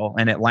Nashville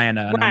and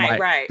Atlanta, and I'm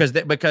like,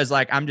 because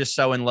like I'm just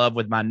so in love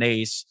with my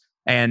niece.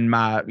 And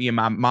my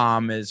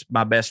mom is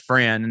my best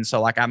friend. And so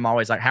like, I'm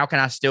always like, how can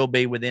I still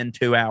be within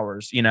 2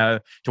 hours, you know,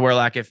 to where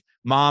like if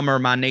mom or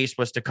my niece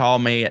was to call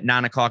me at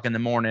 9 o'clock in the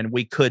morning,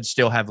 we could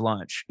still have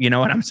lunch. You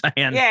know what I'm saying?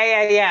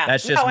 Yeah.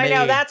 That's just me. I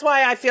know. That's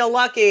why I feel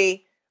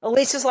lucky.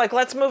 Elisa's like,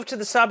 let's move to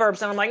the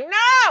suburbs. And I'm like,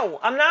 no,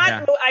 I'm not.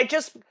 Yeah. I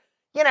just,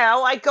 you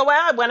know, I go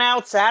out. I went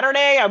out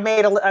Saturday. I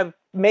made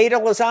a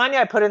lasagna.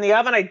 I put it in the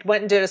oven. I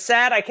went and did a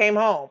set. I came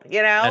home,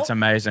 you know. That's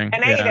amazing.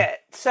 And ate it.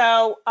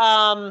 So,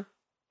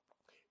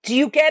 do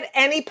you get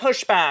any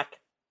pushback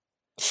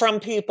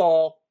from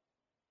people?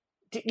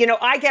 You know,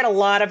 I get a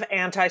lot of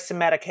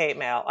anti-Semitic hate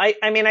mail.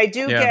 I mean, I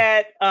do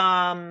get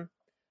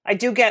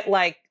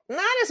like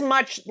not as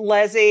much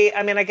lesy.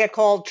 I mean, I get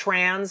called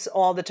trans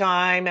all the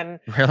time,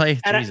 and really,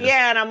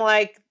 and I'm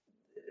like,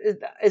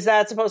 is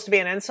that supposed to be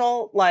an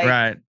insult?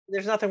 Like,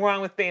 there's nothing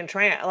wrong with being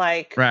trans.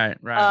 Like, right.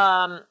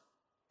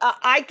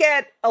 I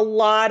get a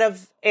lot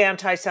of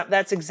anti-Semitic.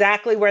 That's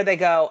exactly where they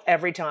go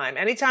every time.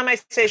 Anytime I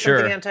say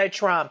something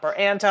anti-Trump or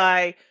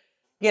anti,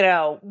 you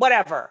know,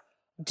 whatever.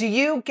 Do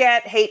you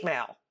get hate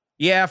mail?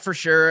 Yeah, for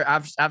sure.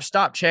 I've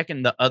stopped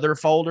checking the other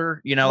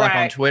folder, you know, like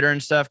on Twitter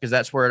and stuff, because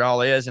that's where it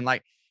all is. And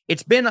like,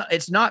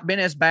 it's not been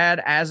as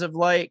bad as of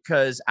late,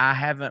 because I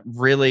haven't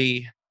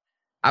really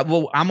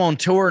I'm on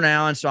tour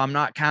now, and so I'm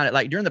not kind of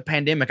like during the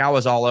pandemic. I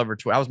was all over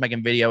Twitter. I was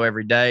making video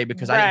every day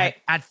because I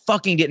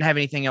fucking didn't have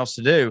anything else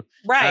to do.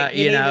 Right,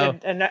 you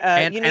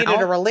needed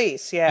a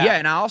release. Yeah,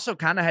 and I also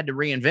kind of had to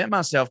reinvent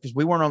myself because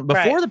we weren't on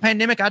before the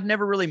pandemic. I'd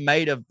never really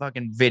made a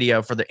fucking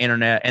video for the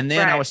internet, and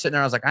then I was sitting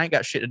there. I was like, I ain't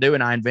got shit to do,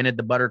 and I invented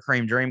the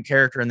Buttercream Dream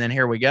character, and then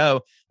here we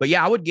go. But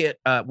yeah, I would get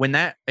when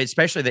that,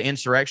 especially the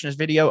insurrectionist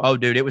video. Oh,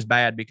 dude, it was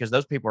bad because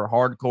those people are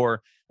hardcore.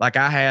 Like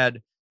I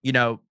had,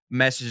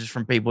 messages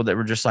from people that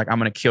were just like, I'm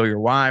going to kill your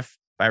wife.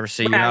 If I ever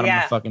see you out, I'm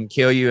going to fucking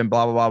kill you and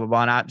blah, blah, blah, blah,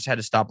 blah. And I just had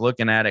to stop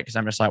looking at it because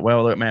I'm just like,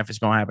 well, look, man, if it's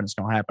going to happen, it's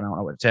going to happen. I don't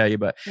know what to tell you.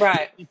 But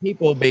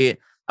people be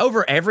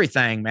over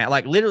everything, man.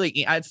 Like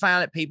literally, I'd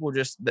find that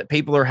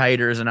people are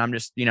haters and I'm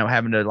just,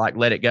 having to like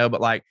let it go.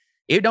 But like,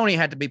 it don't even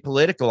have to be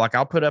political. Like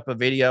I'll put up a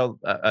video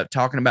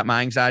talking about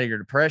my anxiety or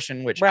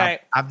depression, which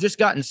I've just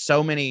gotten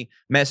so many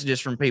messages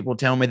from people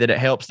telling me that it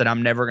helps that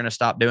I'm never going to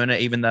stop doing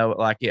it. Even though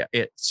like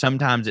it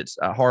sometimes it's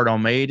hard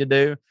on me to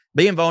do.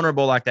 Being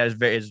vulnerable like that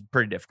is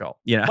pretty difficult,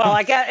 Well,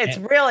 I guess it's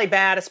really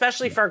bad,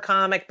 especially for a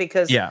comic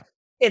because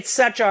it's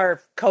such our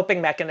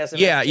coping mechanism.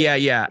 Yeah.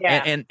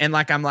 And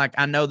like,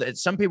 I know that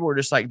some people are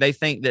just like, they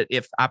think that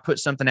if I put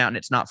something out and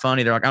it's not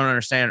funny, they're like, I don't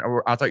understand.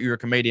 Or I thought you were a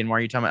comedian. Why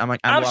are you telling me? I'm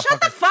like, shut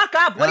the fuck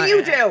up. What do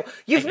you do?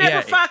 You've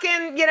never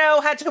fucking,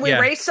 had to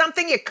erase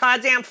something, you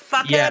goddamn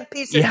fuckhead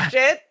piece of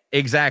shit.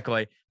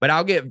 Exactly. But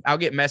I'll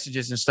get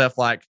messages and stuff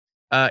like,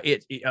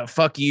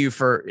 fuck you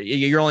for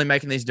you're only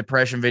making these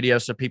depression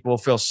videos so people will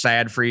feel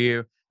sad for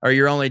you, or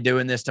you're only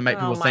doing this to make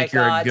people think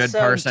you're a good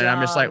person.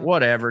 I'm just like,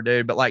 whatever,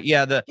 dude. But like, you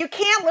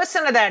can't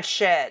listen to that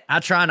shit. I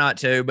try not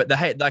to, but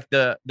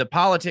the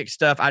politics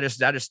stuff, I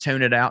just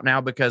tune it out now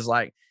because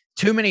like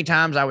too many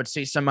times I would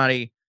see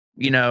somebody,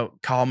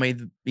 call me,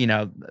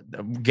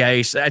 gay.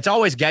 It's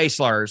always gay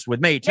slurs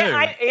with me too.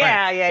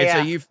 It's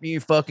a you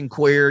fucking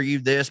queer, you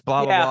this,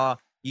 blah, blah, blah.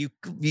 You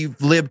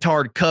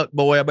libtard cuck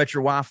boy. I bet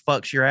your wife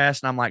fucks your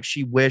ass. And I'm like,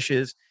 she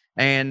wishes.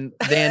 And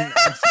then,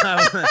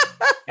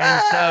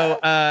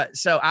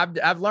 so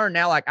I've learned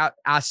now, like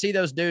I see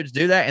those dudes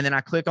do that. And then I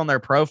click on their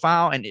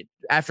profile and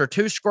after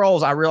 2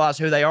 scrolls, I realize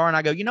who they are. And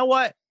I go, you know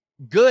what?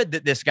 Good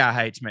that this guy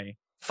hates me.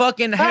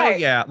 Fucking hell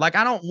yeah. Like,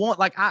 I don't want,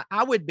 like,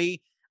 I would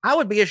be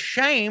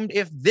ashamed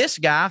if this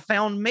guy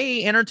found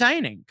me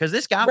entertaining because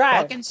this guy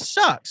fucking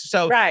sucks.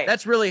 So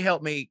that's really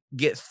helped me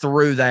get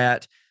through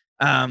that.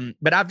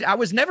 But I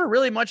was never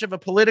really much of a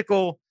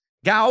political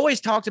guy. I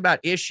always talked about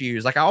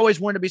issues. Like I always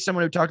wanted to be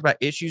someone who talked about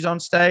issues on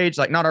stage,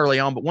 like not early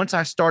on, but once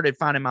I started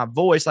finding my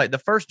voice, like the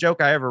first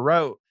joke I ever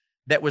wrote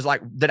that was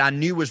like, that I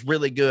knew was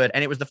really good.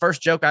 And it was the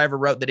first joke I ever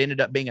wrote that ended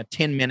up being a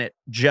 10-minute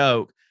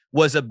joke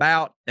was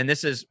about, and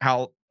this is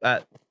how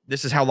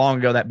long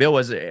ago that bill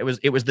was. It was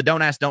the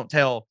don't ask, don't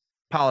tell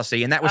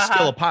policy. And that was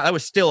still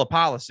a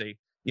policy,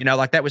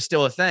 like that was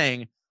still a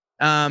thing.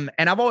 And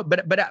I've always,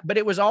 but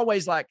it was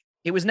always like,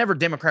 it was never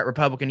Democrat,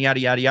 Republican,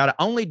 yada, yada, yada.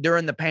 Only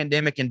during the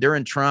pandemic and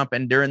during Trump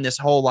and during this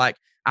whole, like,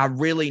 I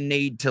really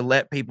need to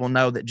let people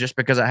know that just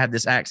because I have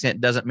this accent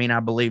doesn't mean I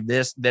believe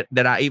this,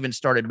 that I even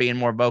started being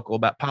more vocal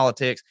about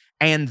politics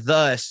and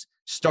thus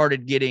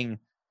started getting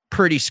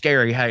pretty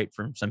scary hate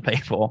from some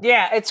people.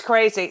 Yeah, it's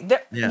crazy.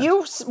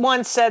 You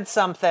once said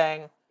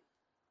something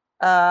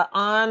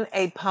on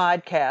a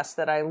podcast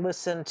that I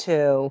listened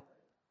to.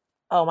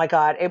 Oh my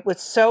God, it was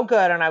so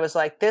good. And I was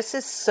like, this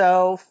is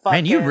so fucking...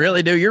 Man, you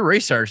really do your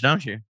research,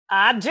 don't you?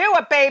 I do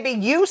it, baby.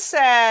 You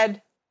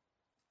said,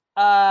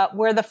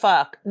 where the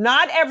fuck?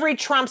 Not every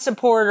Trump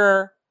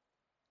supporter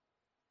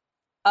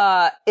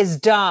is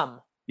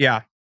dumb.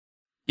 Yeah.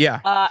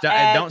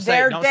 Don't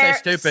say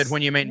stupid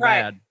when you mean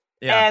bad.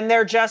 Yeah. And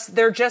they're just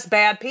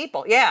bad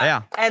people.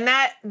 Yeah. And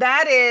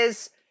that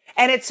is...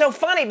 And it's so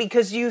funny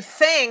because you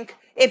think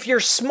if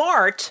you're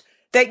smart...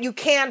 that you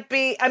can't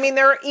be, I mean,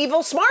 there are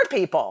evil, smart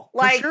people.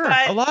 Like, for sure.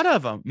 A lot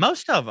of them,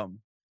 most of them.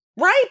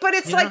 Right. But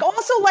it's like,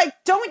 also like,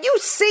 don't you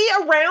see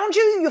around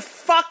you, you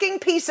fucking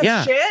piece of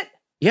shit?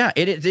 Yeah.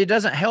 It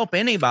doesn't help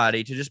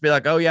anybody to just be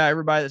like, oh yeah,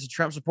 everybody that's a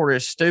Trump supporter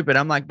is stupid.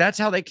 I'm like, that's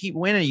how they keep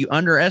winning. You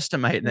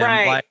underestimate them.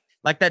 Right.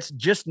 Like that's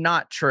just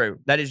not true.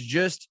 That is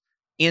just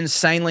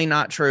insanely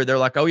not true. They're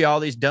like, oh yeah, all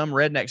these dumb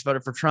rednecks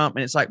voted for Trump.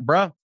 And it's like,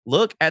 bro,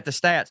 look at the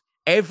stats.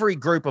 Every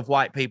group of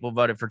white people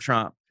voted for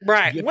Trump.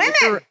 Right.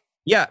 Women.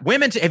 Yeah,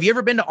 women. Have you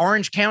ever been to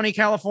Orange County,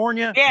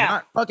 California? Yeah.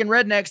 Not fucking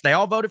rednecks. They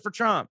all voted for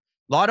Trump.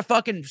 A lot of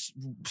fucking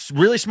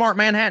really smart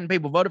Manhattan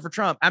people voted for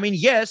Trump. I mean,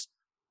 yes,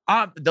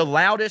 the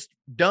loudest,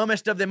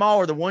 dumbest of them all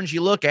are the ones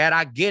you look at.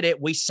 I get it.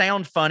 We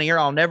sound funnier.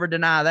 I'll never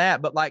deny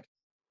that. But like,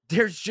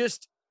 there's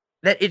just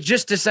that. It's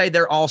just to say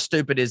they're all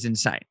stupid is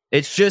insane.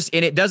 It's just,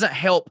 and it doesn't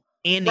help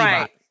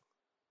anybody.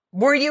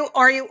 Right.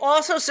 Are you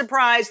also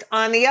surprised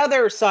on the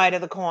other side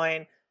of the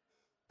coin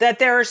that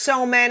there are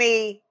so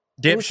many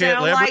dipshit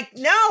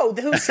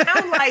who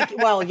sound like,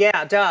 well,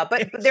 yeah, duh.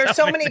 But there's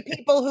so many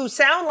people who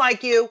sound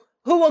like you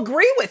who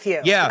agree with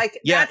you. Yeah. Like,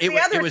 that's the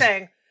other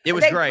thing. It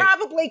was great. They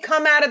probably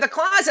come out of the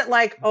closet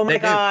like, oh my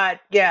God.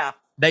 Yeah.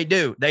 They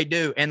do.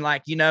 And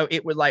like,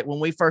 it was like when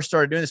we first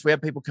started doing this, we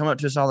have people come up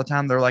to us all the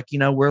time. They're like,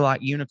 we're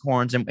like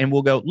unicorns and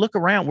we'll go look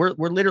around. We're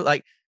literally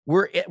like,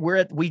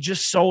 we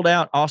just sold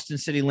out Austin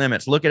City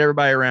Limits. Look at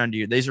everybody around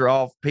you. These are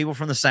all people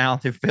from the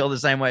South who feel the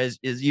same way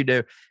as you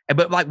do.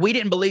 But like, we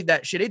didn't believe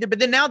that shit either. But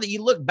then now that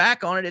you look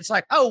back on it, it's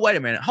like, oh, wait a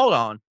minute, hold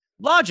on.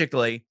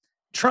 Logically,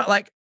 Trump,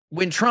 like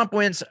when Trump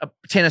wins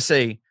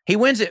Tennessee, he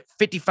wins at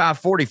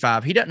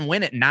 55-45. He doesn't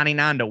win at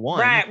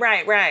 99-1.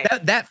 Right.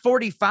 That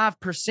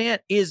 45%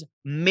 is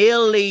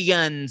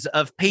millions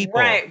of people.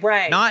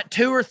 Right. Not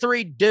 2 or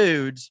 3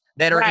 dudes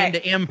that are into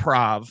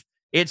improv.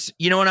 It's,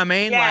 you know what I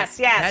mean? Yes.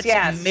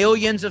 That's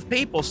millions of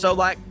people. So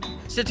like,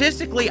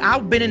 statistically,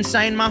 I've been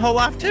insane my whole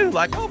life too.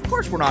 Like, oh, of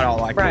course we're not all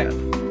like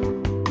that.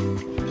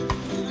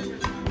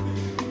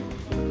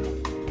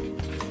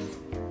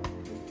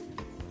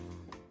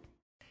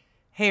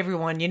 Hey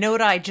everyone, you know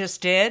what I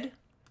just did?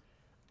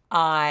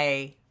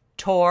 I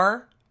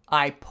tore,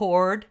 I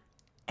poured,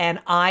 and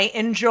I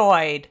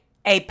enjoyed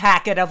a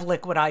packet of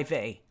Liquid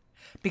IV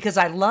because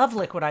I love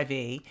Liquid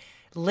IV.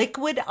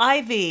 Liquid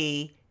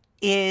IV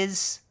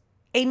is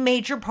a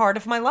major part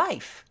of my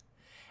life.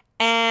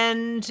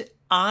 And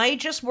I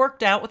just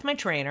worked out with my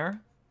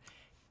trainer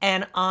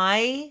and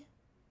I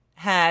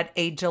had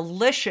a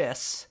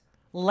delicious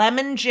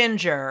lemon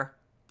ginger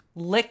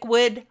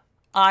Liquid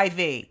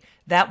IV.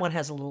 That one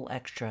has a little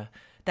extra.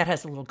 That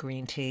has a little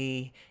green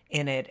tea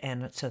in it,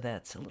 and so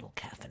that's a little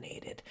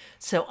caffeinated.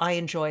 So I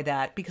enjoy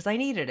that because I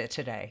needed it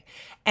today.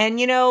 And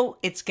you know,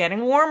 it's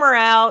getting warmer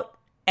out,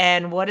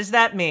 and what does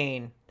that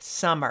mean?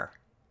 Summer.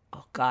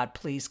 Oh God,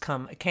 please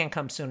come. It can't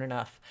come soon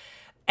enough.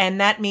 And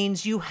that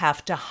means you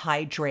have to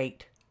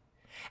hydrate.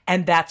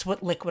 And that's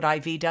what Liquid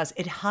IV does.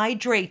 It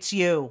hydrates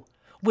you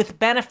with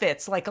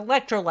benefits like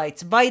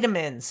electrolytes,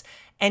 vitamins,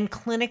 and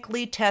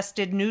clinically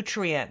tested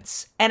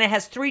nutrients. And it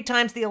has 3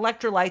 times the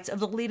electrolytes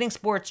of the leading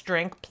sports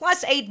drink,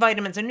 plus 8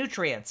 vitamins and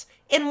nutrients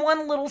in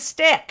one little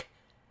stick.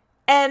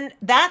 And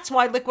that's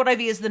why Liquid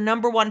IV is the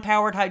 #1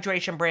 powered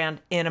hydration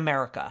brand in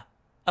America.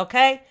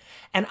 Okay?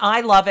 And I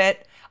love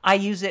it. I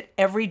use it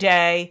every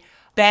day.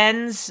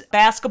 Ben's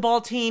basketball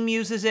team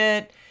uses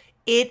it.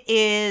 It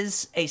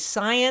is a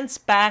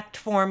science-backed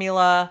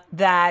formula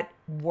that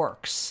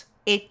works.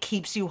 It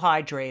keeps you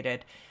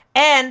hydrated.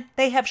 And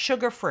they have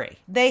sugar-free.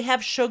 They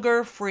have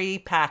sugar-free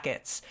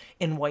packets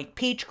in white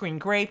peach, green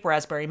grape,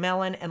 raspberry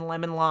melon, and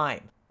lemon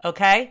lime.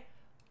 Okay?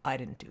 I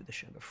didn't do the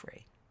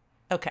sugar-free.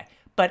 Okay.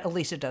 But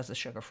Elisa does the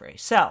sugar-free.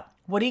 So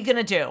what are you going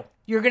to do?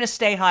 You're going to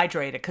stay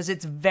hydrated because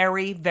it's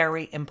very,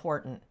 very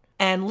important.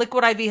 And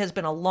Liquid IV has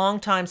been a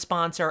long-time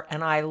sponsor,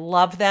 and I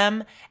love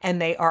them.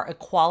 And they are a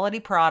quality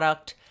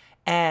product.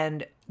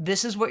 And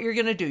this is what you're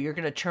going to do. You're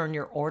going to turn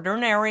your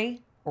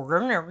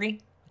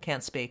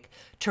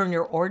turn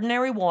your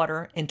ordinary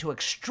water into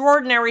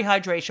extraordinary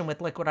hydration with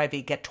Liquid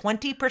IV. Get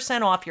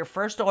 20% off your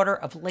first order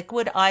of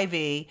Liquid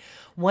IV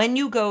when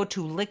you go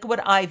to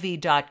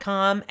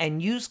liquidiv.com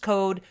and use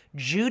code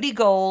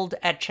JudyGold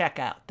at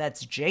checkout.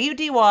 That's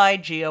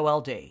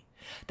JUDYGOLD.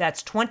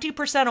 That's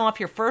 20% off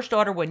your first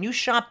order when you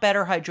shop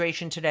Better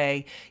Hydration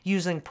today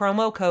using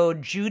promo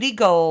code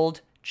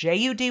JudyGold,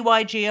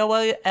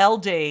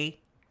 JUDYGOLD,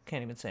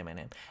 can't even say my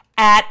name,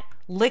 at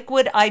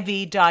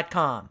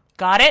liquidiv.com.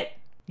 Got it?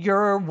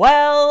 You're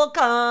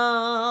welcome.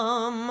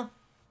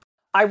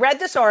 I read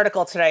this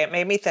article today. It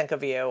made me think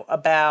of you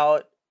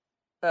about,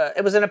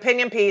 it was an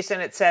opinion piece and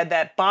it said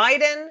that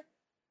Biden,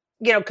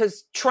 you know,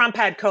 because Trump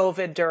had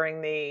COVID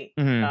during the,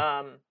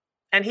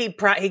 and he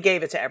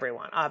gave it to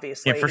everyone,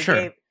 obviously. Yeah, for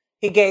sure.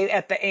 He gave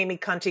at the Amy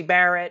Coney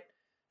Barrett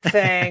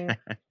thing,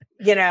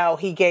 you know,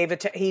 he gave it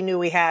to, he knew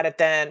he had it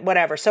then,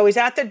 whatever. So he's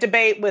at the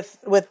debate with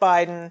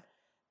Biden.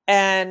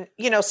 And,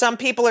 you know, some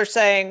people are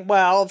saying,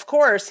 well, of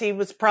course, he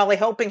was probably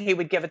hoping he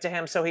would give it to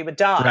him so he would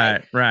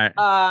die. Right.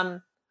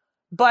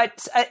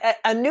 But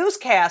a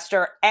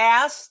newscaster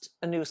asked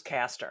a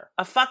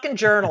fucking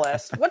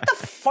journalist, what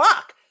the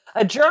fuck?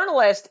 A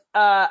journalist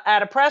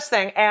at a press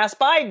thing asked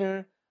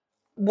Biden,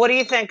 what do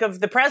you think of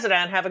the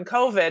president having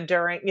COVID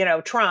during, you know,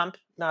 Trump,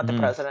 not the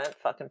president,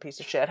 fucking piece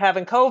of shit,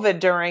 having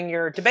COVID during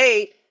your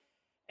debate?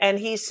 And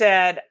he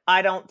said,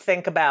 I don't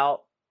think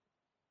about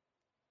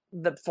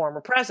the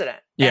former president.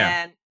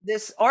 Yeah. And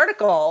this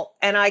article,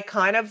 and I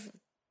kind of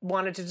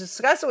wanted to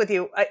discuss it with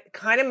you, I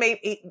kind of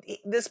made,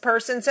 this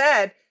person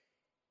said,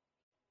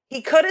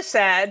 he could have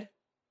said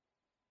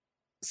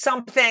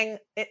something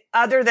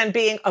other than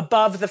being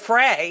above the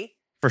fray.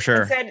 For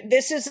sure. And said,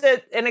 this is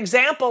an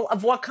example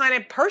of what kind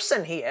of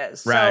person he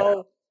is. Right.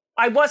 So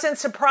I wasn't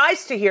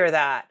surprised to hear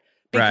that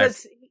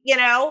because, you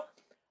know,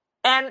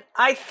 and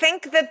I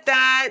think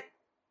that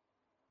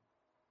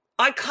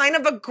I kind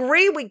of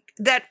agree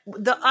that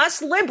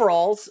us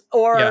liberals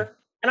and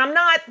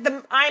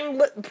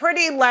I'm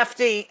pretty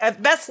lefty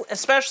at best,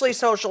 especially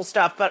social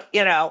stuff, but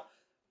you know,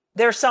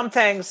 there's some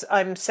things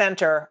I'm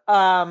center.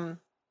 I'm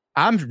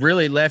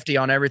really lefty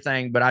on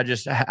everything, but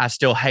I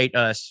still hate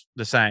us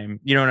the same.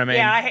 You know what I mean?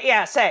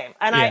 Yeah, same.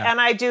 And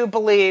I do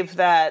believe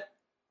that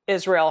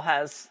Israel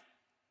has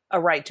a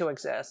right to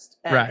exist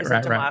and is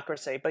a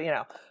democracy, but you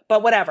know,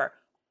 but whatever.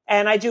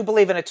 And I do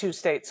believe in a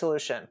 2-state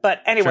solution.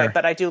 But anyway,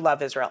 but I do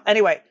love Israel.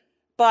 Anyway,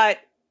 but,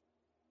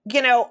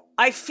 you know,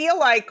 I feel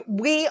like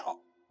we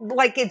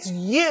like it's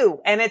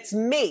you and it's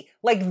me.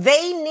 Like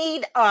they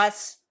need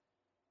us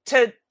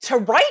to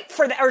write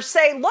for that or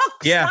say,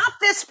 look, stop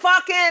this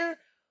fucking,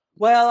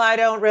 well, I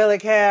don't really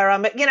care.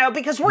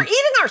 Because we're eating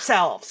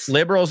ourselves.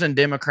 Liberals and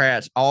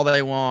Democrats, all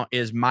they want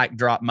is mic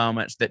drop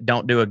moments that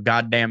don't do a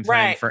goddamn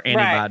thing for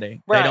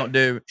anybody. They don't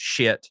do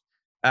shit.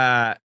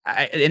 And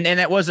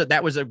that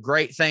was a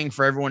great thing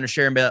for everyone to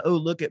share and be like, oh,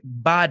 look at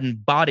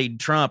Biden bodied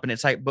Trump. And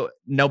it's like, but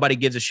nobody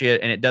gives a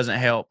shit and it doesn't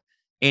help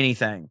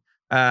anything.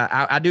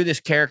 I do this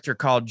character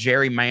called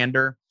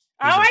Gerrymander.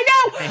 I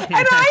know.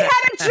 And I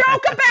had a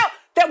joke about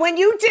that when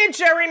you did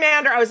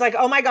Gerrymander. I was like,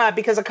 oh my God,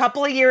 because a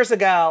couple of years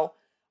ago,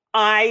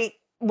 I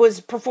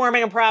was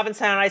performing in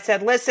Provincetown. I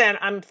said, listen,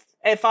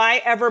 if I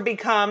ever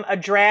become a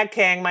drag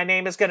king, my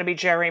name is going to be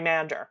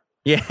Gerrymander.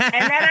 Yeah. And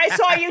then I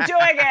saw you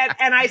doing it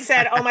and I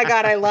said, oh my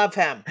God, I love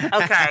him.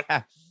 Okay.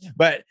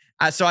 But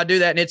I do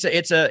that. And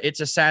it's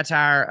a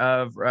satire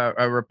of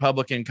a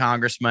Republican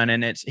congressman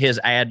and it's his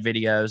ad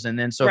videos. And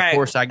then, so of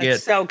course I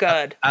get so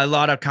good. A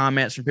lot of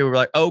comments from people who are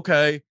like,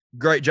 okay,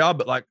 great job.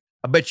 But like,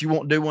 I bet you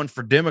won't do one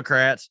for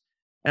Democrats.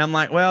 And I'm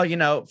like,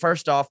 well,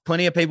 first off,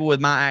 plenty of people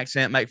with my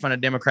accent make fun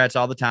of Democrats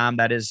all the time.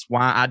 That is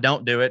why I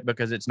don't do it,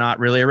 because it's not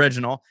really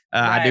original.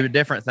 I do a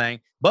different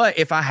thing. But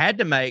if I had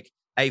to make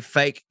a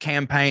fake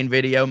campaign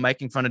video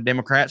making fun of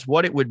Democrats,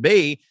 what it would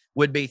be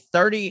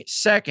 30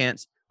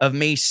 seconds of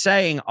me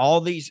saying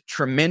all these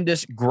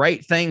tremendous,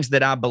 great things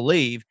that I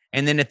believe.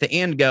 And then at the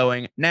end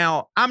going,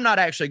 now I'm not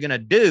actually going to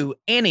do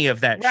any of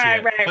that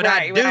shit, but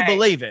I do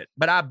believe it.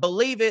 But I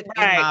believe it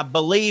in my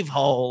believe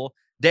hole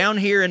down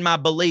here in my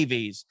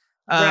believies.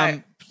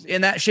 And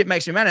that shit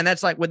makes me mad. And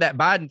that's like with that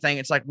Biden thing.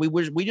 It's like,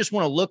 we just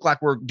want to look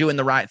like we're doing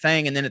the right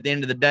thing. And then at the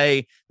end of the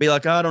day, be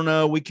like, I don't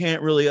know, we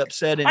can't really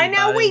upset anybody. I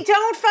know we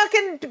don't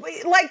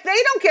like,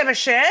 they don't give a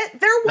shit.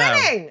 They're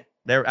winning.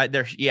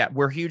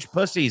 We're huge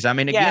pussies. I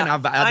mean, again,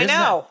 I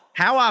know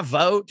how I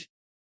vote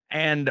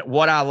and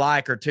what I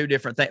like are two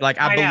different things. Like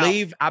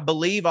I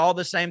believe all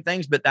the same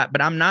things, but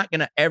I'm not going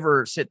to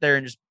ever sit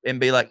there and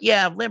be like,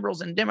 yeah,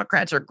 liberals and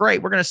Democrats are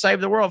great. We're going to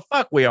save the world.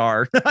 Fuck, we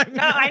are. No,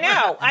 I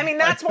know. I mean,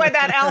 that's why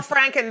that Al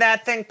Franken,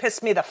 that thing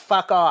pissed me the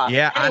fuck off.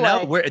 Yeah, anyway.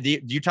 I know.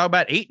 You talk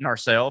about eating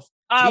ourselves.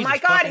 Oh Jesus my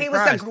God, he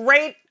was the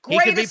great he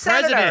could be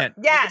senator. President.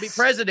 Yes, he could be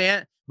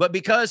president. But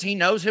because he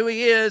knows who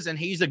he is and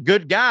he's a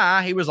good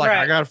guy, he was like,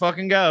 I gotta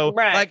fucking go.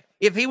 Right. Like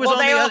if he was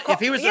if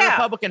he was a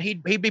Republican,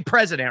 he'd be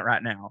president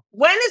right now.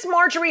 When is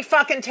Marjorie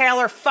fucking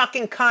Taylor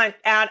fucking cunt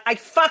out? I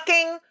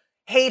fucking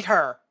hate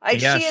her.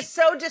 She is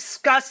so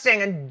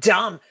disgusting and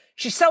dumb.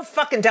 She's so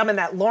fucking dumb. And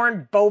that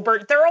Lauren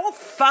Boebert, they're all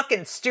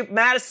fucking stupid.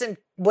 Madison,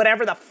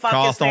 whatever the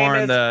fuck his name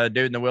is. the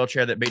dude in the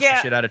wheelchair that beats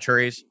the shit out of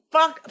trees.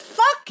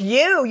 Fuck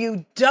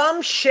you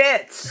dumb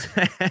shits.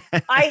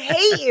 I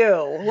hate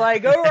you.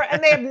 Like,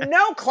 and they have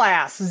no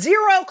class,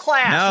 zero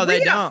class. No, they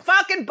don't. Read a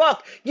fucking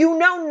book. You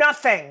know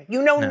nothing.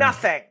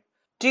 Nothing.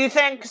 Do you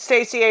think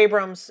Stacey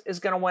Abrams is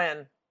going to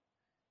win?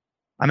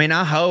 I mean,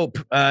 I hope,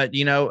 I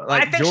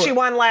think she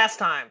won last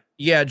time.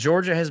 Yeah,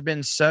 Georgia's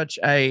been such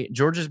a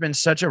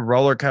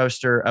roller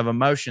coaster of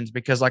emotions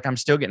because like I'm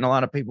still getting a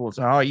lot of people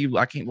say,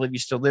 I can't believe you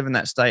still live in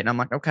that state. And I'm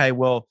like, okay,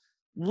 well,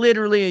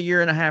 literally a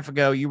year and a half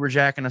ago, you were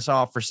jacking us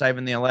off for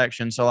saving the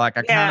election. So like,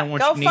 I kind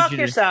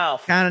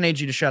of need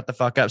you to shut the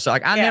fuck up. So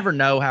like, I never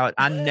know how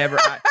I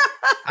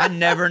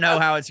never know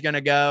how it's going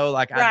to go.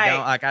 Like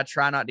I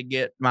try not to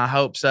get my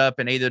hopes up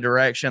in either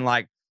direction.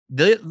 Like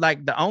the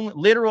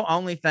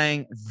only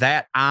thing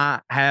that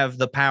I have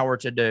the power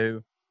to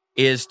do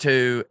is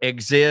to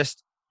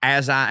exist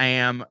as I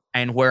am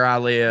and where I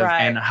live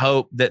and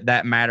hope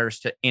that matters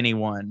to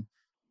anyone,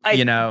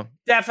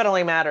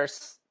 Definitely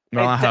matters.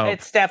 Well, I hope.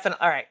 It's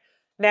definitely. All right.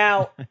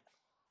 Now,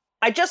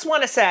 I just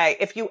want to say,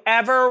 if you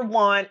ever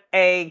want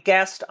a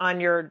guest on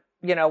your,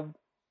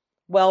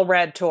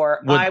 well-read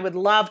tour, I would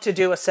love to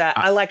do a set.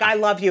 I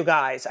love you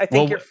guys. I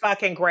think you're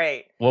fucking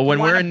great. Well, when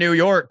we're in New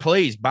York,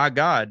 please, by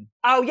God.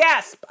 Oh,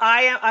 yes.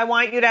 I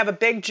want you to have a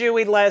big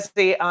Jewy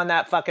Leslie on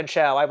that fucking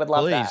show. I would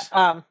love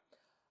that.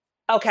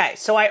 Okay.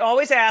 So I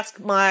always ask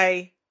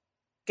my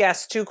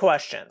guests two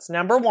questions.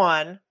 Number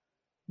one,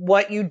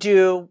 what you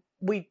do.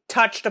 We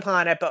touched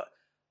upon it, but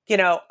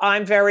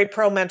I'm very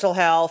pro mental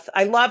health.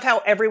 I love how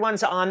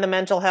everyone's on the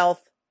mental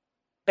health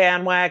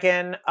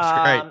bandwagon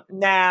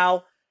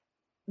now.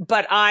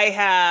 But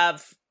I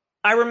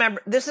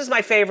remember, this is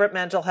my favorite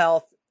mental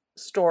health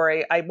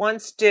story. I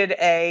once did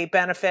a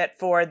benefit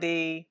for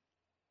the,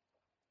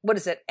 what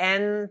is it?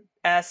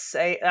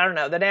 NSA, I don't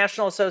know, the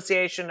National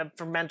Association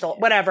for Mental,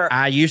 whatever.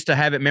 I used to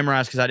have it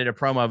memorized because I did a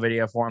promo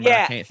video for him, but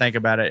I can't think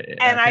about it.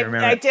 And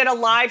I did a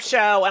live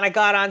show and I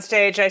got on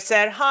stage. I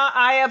said,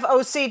 I have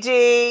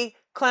OCD,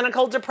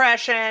 clinical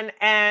depression,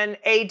 and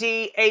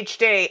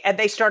ADHD. And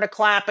they started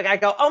clapping. I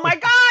go, oh my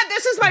God,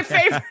 this is my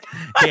favorite.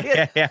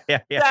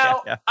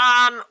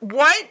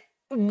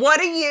 What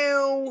do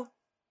you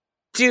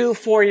do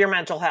for your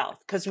mental health?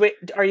 Because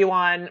are you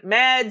on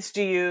meds?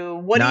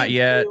 Not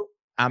yet.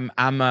 I'm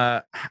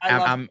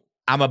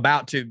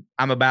about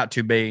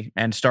to be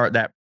and start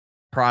that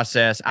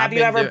process. Have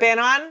you ever been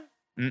on?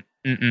 No,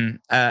 Oh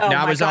I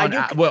my was God,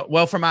 on,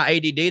 well, for my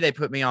ADD, they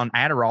put me on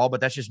Adderall,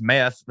 but that's just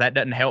meth. That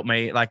doesn't help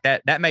me. Like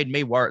that made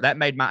me worse. That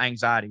made my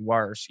anxiety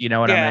worse. You know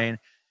what I mean?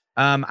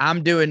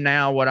 I'm doing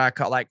now what I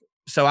call like,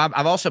 so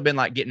I've also been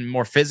like getting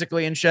more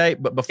physically in shape,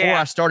 but before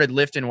I started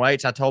lifting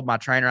weights, I told my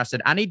trainer, I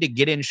said, I need to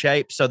get in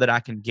shape so that I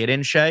can get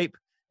in shape,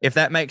 if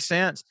that makes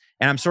sense.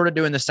 And I'm sort of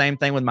doing the same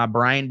thing with my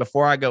brain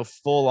before I go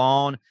full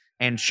on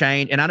and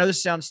change. And I know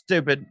this sounds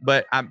stupid,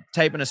 but I'm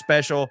taping a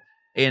special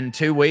in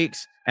 2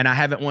 weeks and I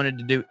haven't wanted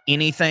to do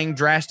anything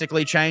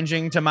drastically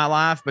changing to my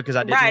life because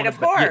I didn't Right, want of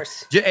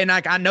course. and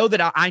like I know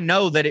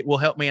that it will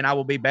help me and I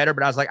will be better,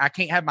 but I was like, I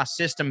can't have my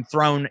system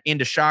thrown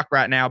into shock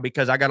right now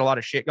because I got a lot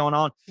of shit going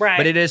on. Right.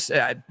 But it is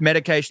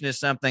medication is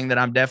something that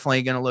I'm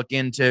definitely going to look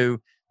into.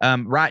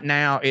 Right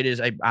now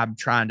I'm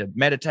trying to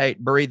meditate,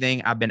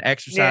 breathing. I've been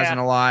exercising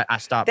a lot. I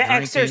stopped the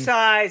drinking.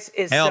 Exercise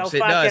is Helps. so It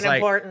does. fucking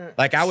important.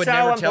 Like I would So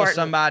never tell important.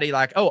 somebody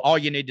like, oh, all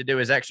you need to do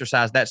is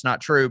exercise. That's not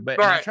true. But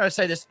and I try to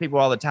say this to people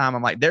all the time.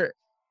 I'm like,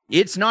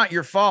 it's not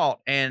your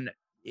fault. And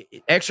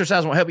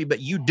exercise won't help you,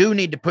 but you do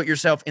need to put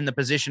yourself in the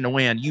position to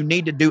win. You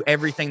need to do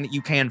everything that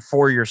you can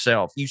for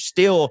yourself. You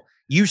still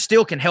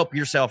can help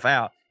yourself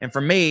out. And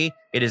for me,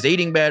 it is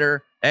eating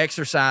better,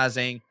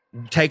 exercising,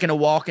 taking a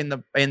walk in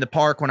the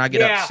park when I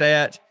get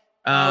upset.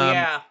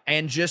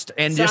 And just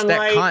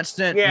that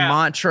constant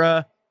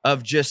mantra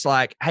of just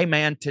like, hey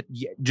man,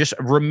 just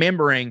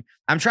remembering.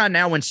 I'm trying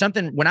now when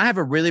I have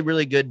a really,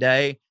 really good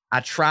day,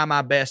 I try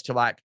my best to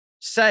like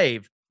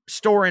save,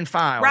 store in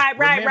file.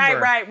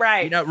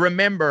 Right. You know,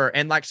 remember.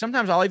 And like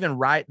sometimes I'll even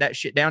write that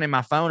shit down in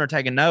my phone or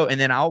take a note. And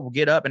then I'll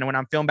get up and when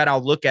I'm feeling bad,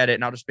 I'll look at it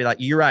and I'll just be like,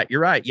 you're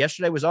right.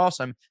 Yesterday was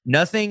awesome.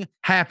 Nothing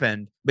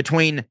happened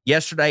between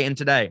yesterday and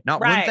today.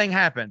 Not one thing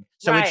happened.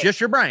 So it's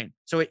just your brain.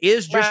 So it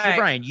is just your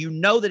brain. You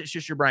know that it's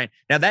just your brain.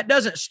 Now that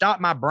doesn't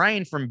stop my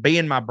brain from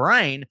being my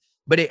brain,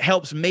 but it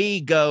helps me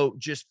go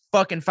just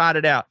fucking fight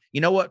it out. You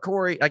know what,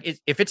 Corey? Like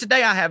if it's a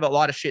day I have a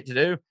lot of shit to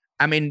do,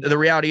 I mean, the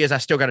reality is I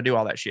still got to do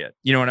all that shit.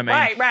 You know what I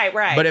mean?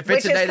 Right. But if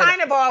it's Which is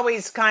kind of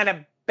always kind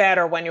of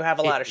better when you have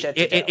a lot of shit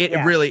to do.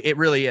 It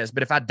really is.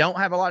 But if I don't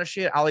have a lot of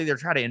shit, I'll either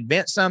try to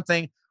invent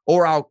something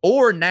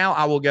or now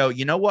I will go,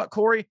 you know what,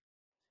 Corey?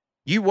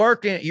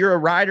 You're a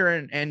writer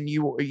and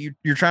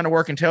you're trying to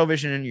work in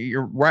television and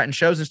you're writing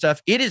shows and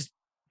stuff. It is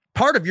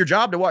part of your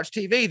job to watch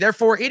TV.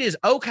 Therefore, it is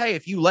okay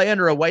if you lay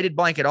under a weighted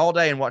blanket all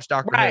day and watch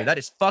Doctor Who. That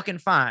is fucking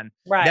fine.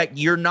 Right. That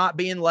you're not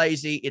being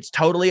lazy. It's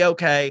totally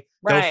okay.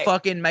 Go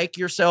fucking make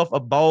yourself a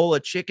bowl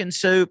of chicken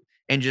soup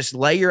and just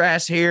lay your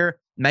ass here.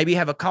 Maybe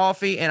have a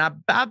coffee and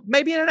I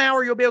maybe in an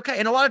hour you'll be okay.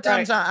 And a lot of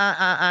times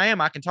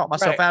I can talk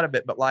myself out of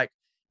it, but like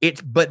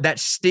but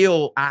that's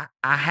still I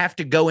have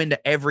to go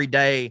into every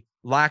day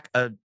like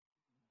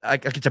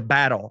it's a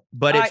battle,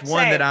 but it's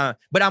one that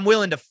I'm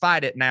willing to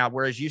fight it now.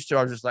 Whereas used to,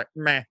 I was just like,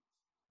 meh.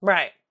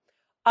 Right.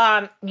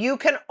 You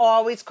can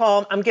always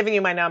call. I'm giving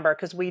you my number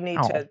because we need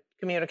to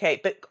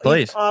communicate. But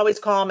please, you can always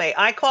call me.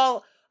 I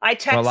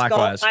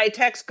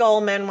text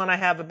Goldman when I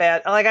have a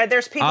bad. Like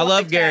there's people. I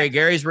love Gary.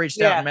 Gary's reached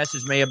out and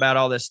messaged me about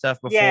all this stuff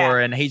before,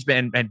 and he's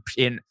been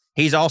and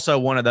he's also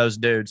one of those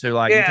dudes who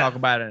like you talk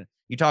about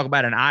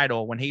an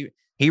idol. When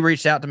he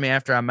reached out to me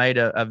after I made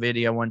a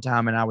video one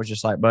time, and I was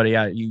just like, buddy,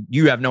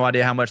 you have no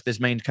idea how much this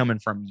means coming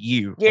from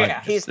you. Yeah,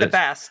 like, he's the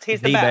best. He's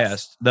the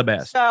best. The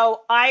best.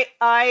 So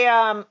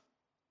I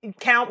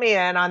count me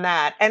in on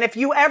that. And if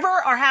you ever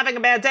are having a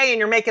bad day and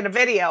you're making a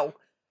video,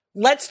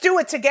 let's do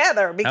it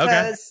together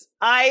because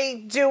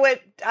I do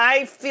it.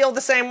 I feel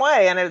the same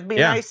way, and it'd be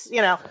nice,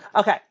 you know.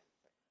 Okay.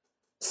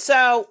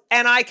 So,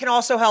 and I can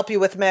also help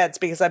you with meds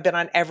because I've been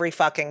on every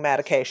fucking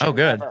medication. Oh,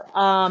 good.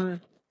 Ever.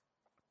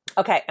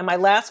 Okay, and my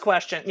last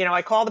question, you know,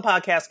 I call the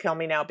podcast Kill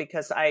Me Now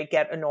because I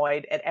get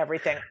annoyed at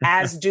everything,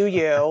 as do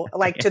you,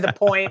 like to the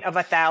point of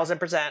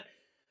 1,000%.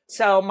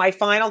 So my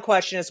final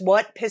question is,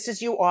 what pisses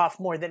you off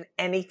more than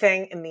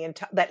anything in the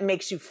that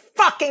makes you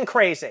fucking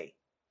crazy?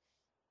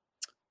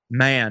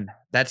 Man,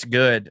 that's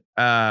good.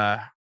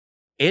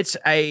 It's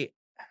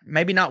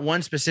maybe not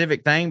one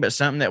specific thing, but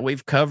something that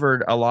we've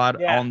covered a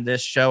lot on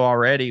this show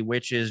already,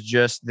 which is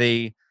just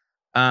the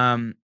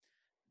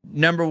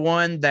number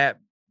one, that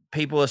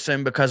people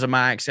assume because of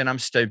my accent, I'm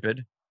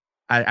stupid.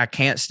 I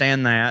can't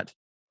stand that.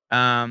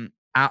 I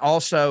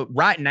also,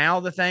 right now,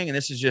 the thing, and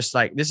this is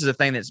a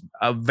thing that's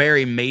a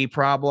very me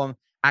problem.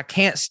 I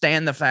can't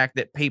stand the fact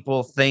that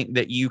people think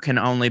that you can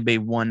only be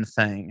one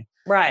thing.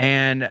 Right.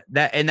 And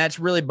that's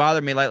really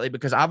bothered me lately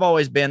because I've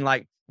always been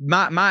like,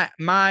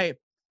 my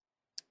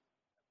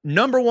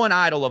number one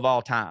idol of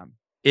all time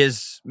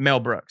is Mel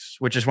Brooks,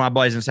 which is why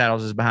Blazing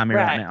Saddles is behind me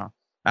right now.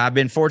 I've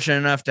been fortunate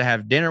enough to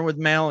have dinner with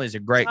Mel. He's a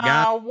great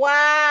guy. Oh,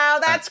 wow.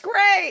 That's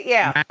great.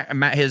 Yeah.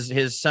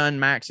 His son,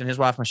 Max, and his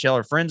wife, Michelle,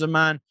 are friends of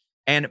mine.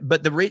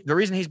 But the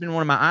reason he's been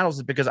one of my idols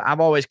is because I've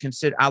always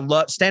considered, I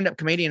love stand-up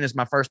comedian is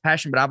my first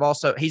passion,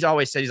 but he's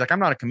always said, he's like, I'm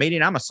not a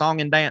comedian. I'm a song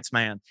and dance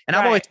man. And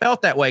I've always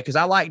felt that way because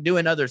I like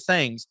doing other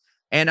things.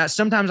 And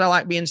sometimes I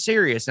like being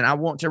serious, and I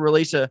want to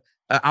release a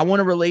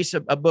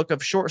book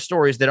of short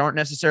stories that aren't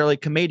necessarily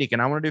comedic. And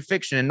I want to do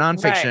fiction and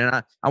nonfiction.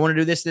 And I want to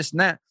do this,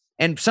 and that.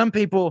 And some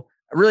people,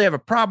 really have a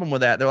problem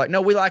with that. They're like,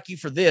 no, we like you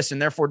for this,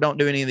 and therefore don't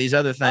do any of these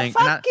other things.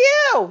 Oh, fuck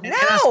you.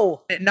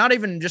 No. Not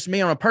even just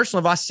me on a personal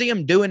level. I see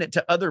them doing it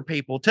to other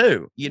people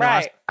too. You know,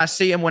 Right. I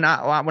see them when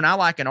I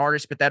like an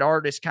artist, but that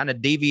artist kind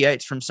of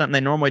deviates from something they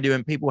normally do,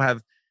 and people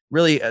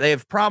they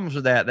have problems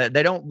with that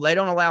they don't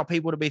allow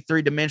people to be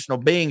three-dimensional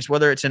beings,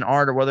 whether it's in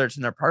art or whether it's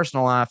in their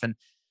personal life.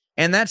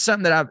 And that's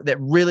something that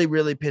really,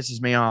 really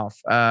pisses me off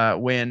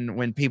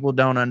when people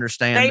don't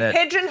understand They that.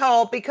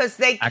 pigeonhole because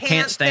they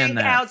can't stand think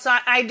that.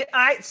 outside.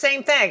 I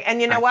same thing.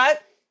 And you know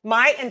what?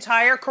 My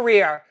entire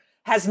career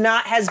has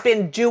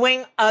been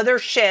doing other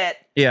shit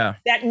Yeah.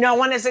 that no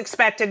one has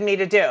expected me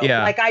to do.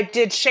 Yeah. Like I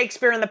did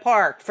Shakespeare in the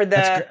Park for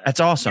the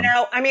That's awesome. You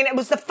know, I mean, it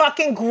was the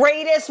fucking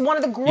greatest, one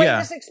of the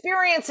greatest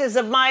experiences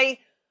of my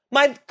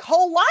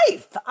whole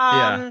life.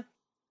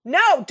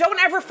 No, don't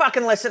ever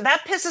fucking listen.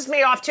 That pisses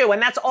me off too.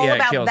 And that's all Yeah, it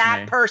about kills that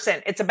me.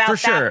 person. It's about For that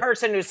sure.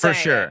 person who's For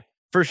saying sure. it.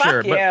 For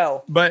Fuck sure.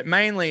 you. But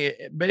mainly,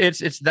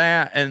 it's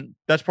that, and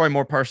that's probably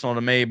more personal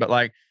to me, but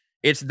like,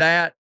 it's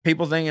that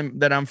people thinking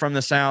that I'm from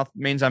the South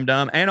means I'm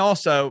dumb. And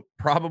also,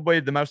 probably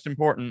the most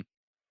important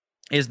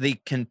is the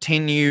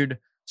continued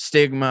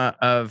stigma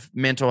of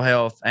mental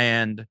health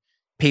and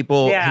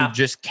people who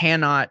just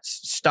cannot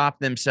stop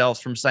themselves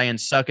from saying,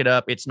 suck it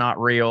up, it's not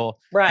real,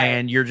 Right.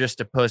 and you're just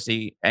a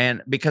pussy.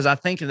 And because I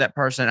think of that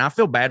person, I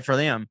feel bad for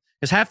them,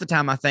 because half the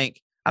time I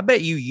think, I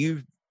bet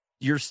you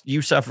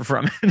suffer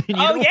from it. And you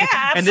Oh, don't-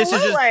 yeah, And this is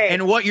just, absolutely.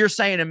 and what you're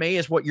saying to me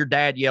is what your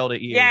dad yelled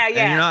at you. Yeah, And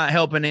yeah. you're not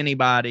helping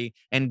anybody.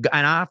 And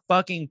I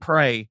fucking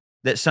pray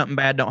that something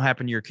bad don't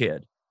happen to your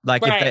kid.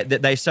 Like Right. if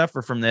that they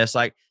suffer from this.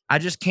 Like, I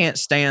just can't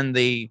stand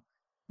the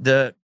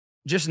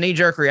just knee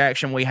jerk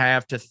reaction we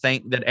have to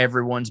think that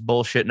everyone's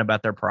bullshitting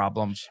about their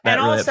problems. That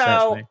And really upsets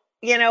also, me.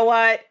 you know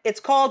what? It's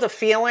called a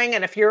feeling,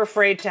 and if you're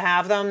afraid to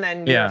have them,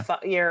 then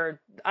you're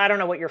I don't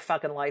know what your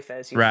fucking life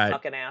is, you Right.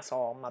 fucking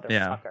asshole motherfucker.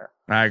 Yeah.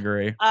 I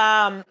agree.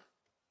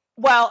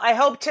 Well, I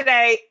hope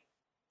today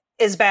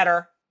is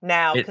better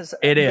now because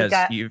It is.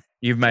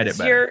 You've made it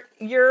better.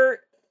 You're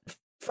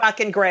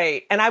fucking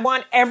great, and I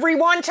want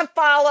everyone to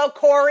follow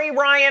Corey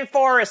Ryan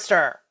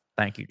Forrester.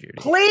 Thank you, Judy.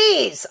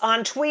 Please,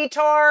 on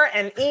Twitter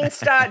and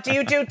Insta. Do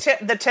you do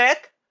the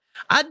tick?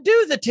 I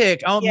do the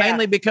tick Yeah.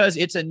 mainly because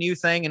it's a new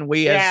thing, and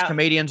we as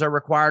comedians are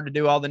required to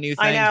do all the new things.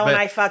 I know, but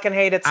and I fucking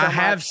hate it so I much.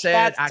 have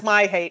said That's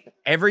my hate.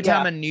 every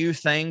time a new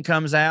thing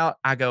comes out,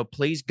 I go,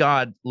 please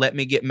God, let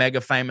me get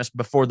mega famous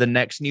before the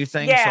next new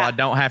thing, so Yeah. I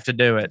don't have to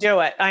do it.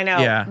 Do it. I know.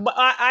 Yeah. But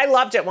I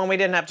loved it when we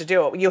didn't have to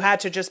do it. You had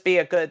to just be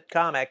a good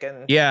comic.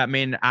 And Yeah, I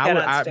mean, Get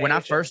on when I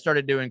stage first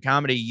started doing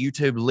comedy,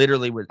 YouTube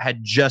literally had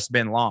just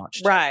been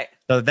launched. Right.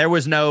 So there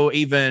was no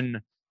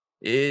even.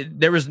 You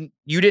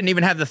didn't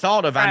even have the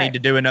thought of I Right. need to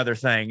do another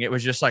thing. It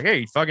was just like,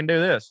 hey, fucking do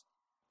this.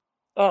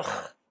 Ugh.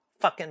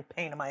 Fucking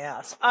pain in my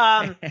ass.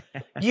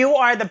 You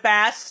are the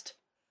best.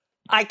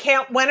 I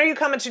can't. When are you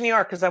coming to New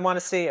York? Because I want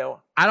to see you.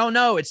 I don't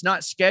know. It's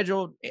not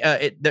scheduled.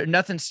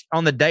 Nothing's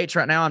on the dates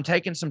right now. I'm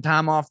taking some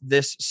time off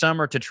this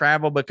summer to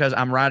travel because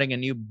I'm writing a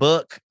new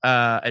book.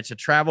 It's a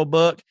travel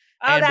book.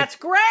 Oh, And that's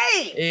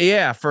great.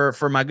 Yeah, for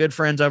my good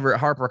friends over at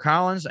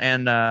HarperCollins,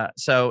 and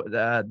so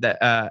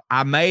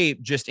I may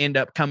just end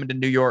up coming to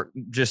New York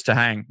just to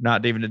hang,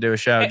 not even to do a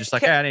show. Just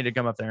like, hey, I need to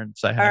come up there and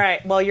say hi. All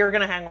right. Well, you're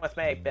gonna hang with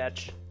me,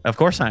 bitch. Of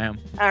course I am.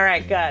 All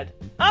right. Good.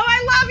 Oh,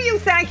 I love you.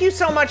 Thank you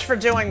so much for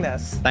doing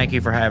this. Thank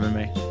you for having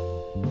me.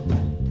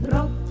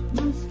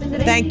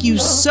 Thank you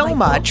so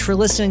much for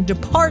listening to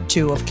part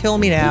 2 of Kill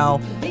Me Now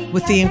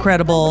with the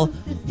incredible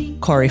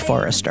Corey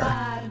Forrester.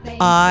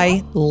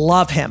 I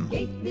love him.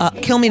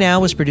 Kill Me Now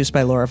was produced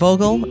by Laura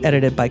Vogel,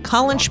 edited by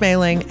Colin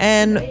Schmaling,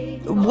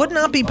 and would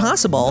not be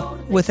possible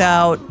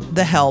without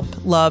the help,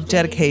 love,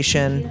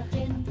 dedication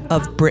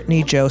of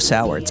Brittany Jo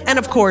Sowards. And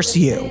of course,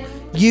 you,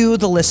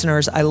 the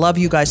listeners. I love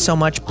you guys so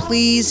much.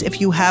 Please,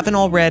 if you haven't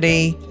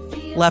already,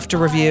 left a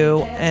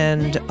review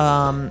and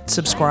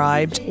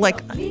subscribed.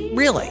 Like,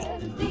 really.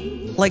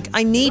 Like,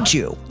 I need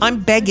you. I'm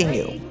begging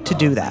you to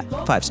do that.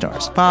 5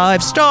 stars.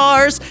 5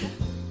 stars.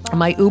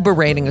 My Uber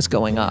rating is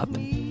going up.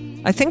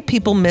 I think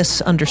people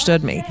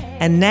misunderstood me.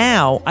 And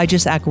now I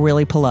just act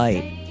really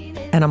polite.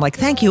 And I'm like,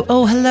 thank you.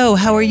 Oh, hello.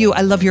 How are you?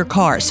 I love your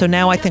car. So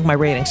now I think my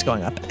rating's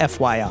going up.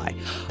 FYI.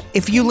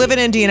 If you live in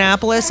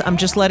Indianapolis, I'm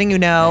just letting you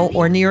know,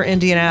 or near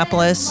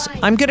Indianapolis,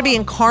 I'm going to be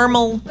in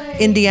Carmel,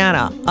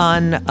 Indiana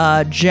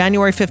on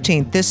January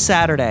 15th, this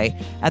Saturday,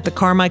 at the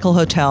Carmichael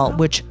Hotel,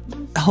 which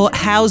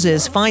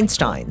houses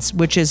Feinstein's,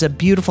 which is a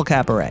beautiful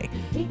cabaret.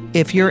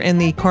 If you're in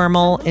the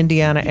Carmel,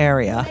 Indiana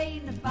area,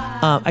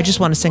 I just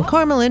want to sing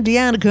Carmel,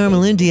 Indiana,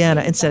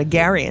 instead of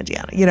Gary,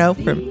 Indiana,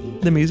 from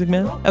The Music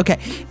Man. Okay.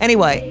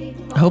 Anyway,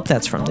 I hope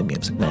that's from The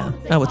Music Man.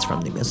 Oh, it's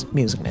from The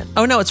Music Man.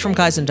 Oh, no, it's from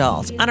Guys and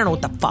Dolls. I don't know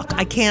what the fuck.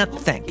 I can't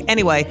think.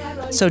 Anyway,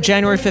 so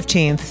January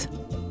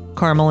 15th,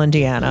 Carmel,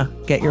 Indiana.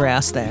 Get your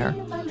ass there.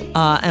 And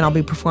I'll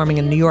be performing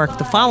in New York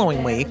the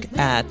following week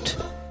at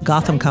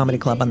Gotham Comedy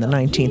Club on the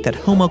 19th at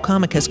Homo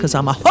Comicus because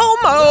I'm a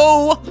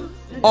homo.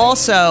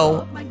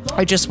 Also,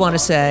 I just want to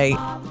say,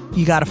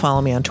 you got to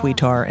follow me on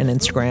Twitter and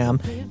Instagram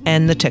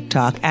and the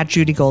TikTok at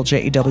Judy Gold,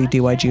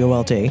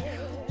 JEWDYGOLD.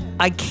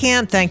 I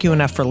can't thank you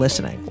enough for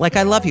listening. Like,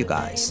 I love you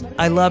guys.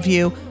 I love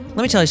you.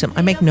 Let me tell you something.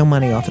 I make no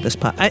money off of this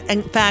podcast.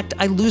 In fact,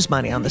 I lose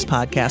money on this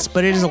podcast,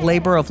 but it is a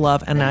labor of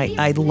love, and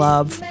I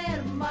love...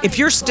 If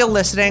you're still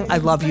listening, I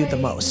love you the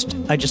most.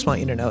 I just want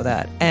you to know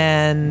that.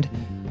 And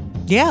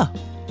yeah,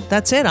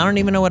 that's it. I don't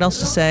even know what else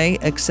to say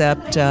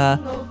except,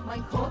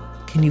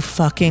 can you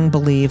fucking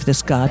believe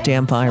this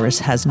goddamn virus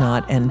has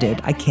not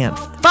ended? I can't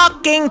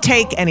fucking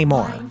take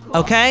anymore.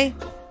 Okay?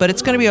 But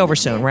it's going to be over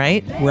soon,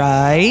 right?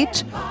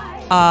 Right?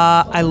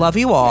 I love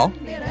you all.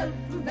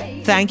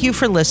 Thank you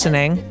for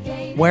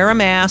listening. Wear a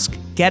mask.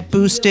 Get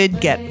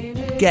boosted. Get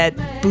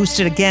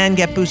boosted again.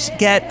 Get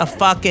a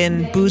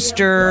fucking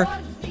booster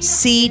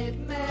seat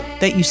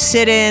that you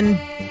sit in.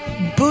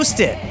 Boost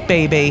it,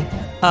 baby.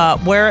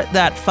 Wear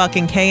that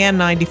fucking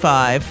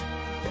KN95.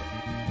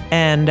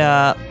 And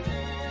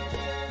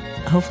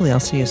hopefully I'll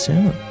see you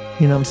soon.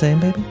 You know what I'm saying,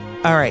 baby?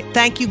 All right.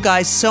 Thank you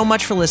guys so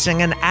much for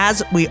listening. And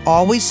as we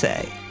always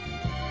say,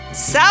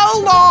 so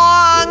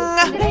long!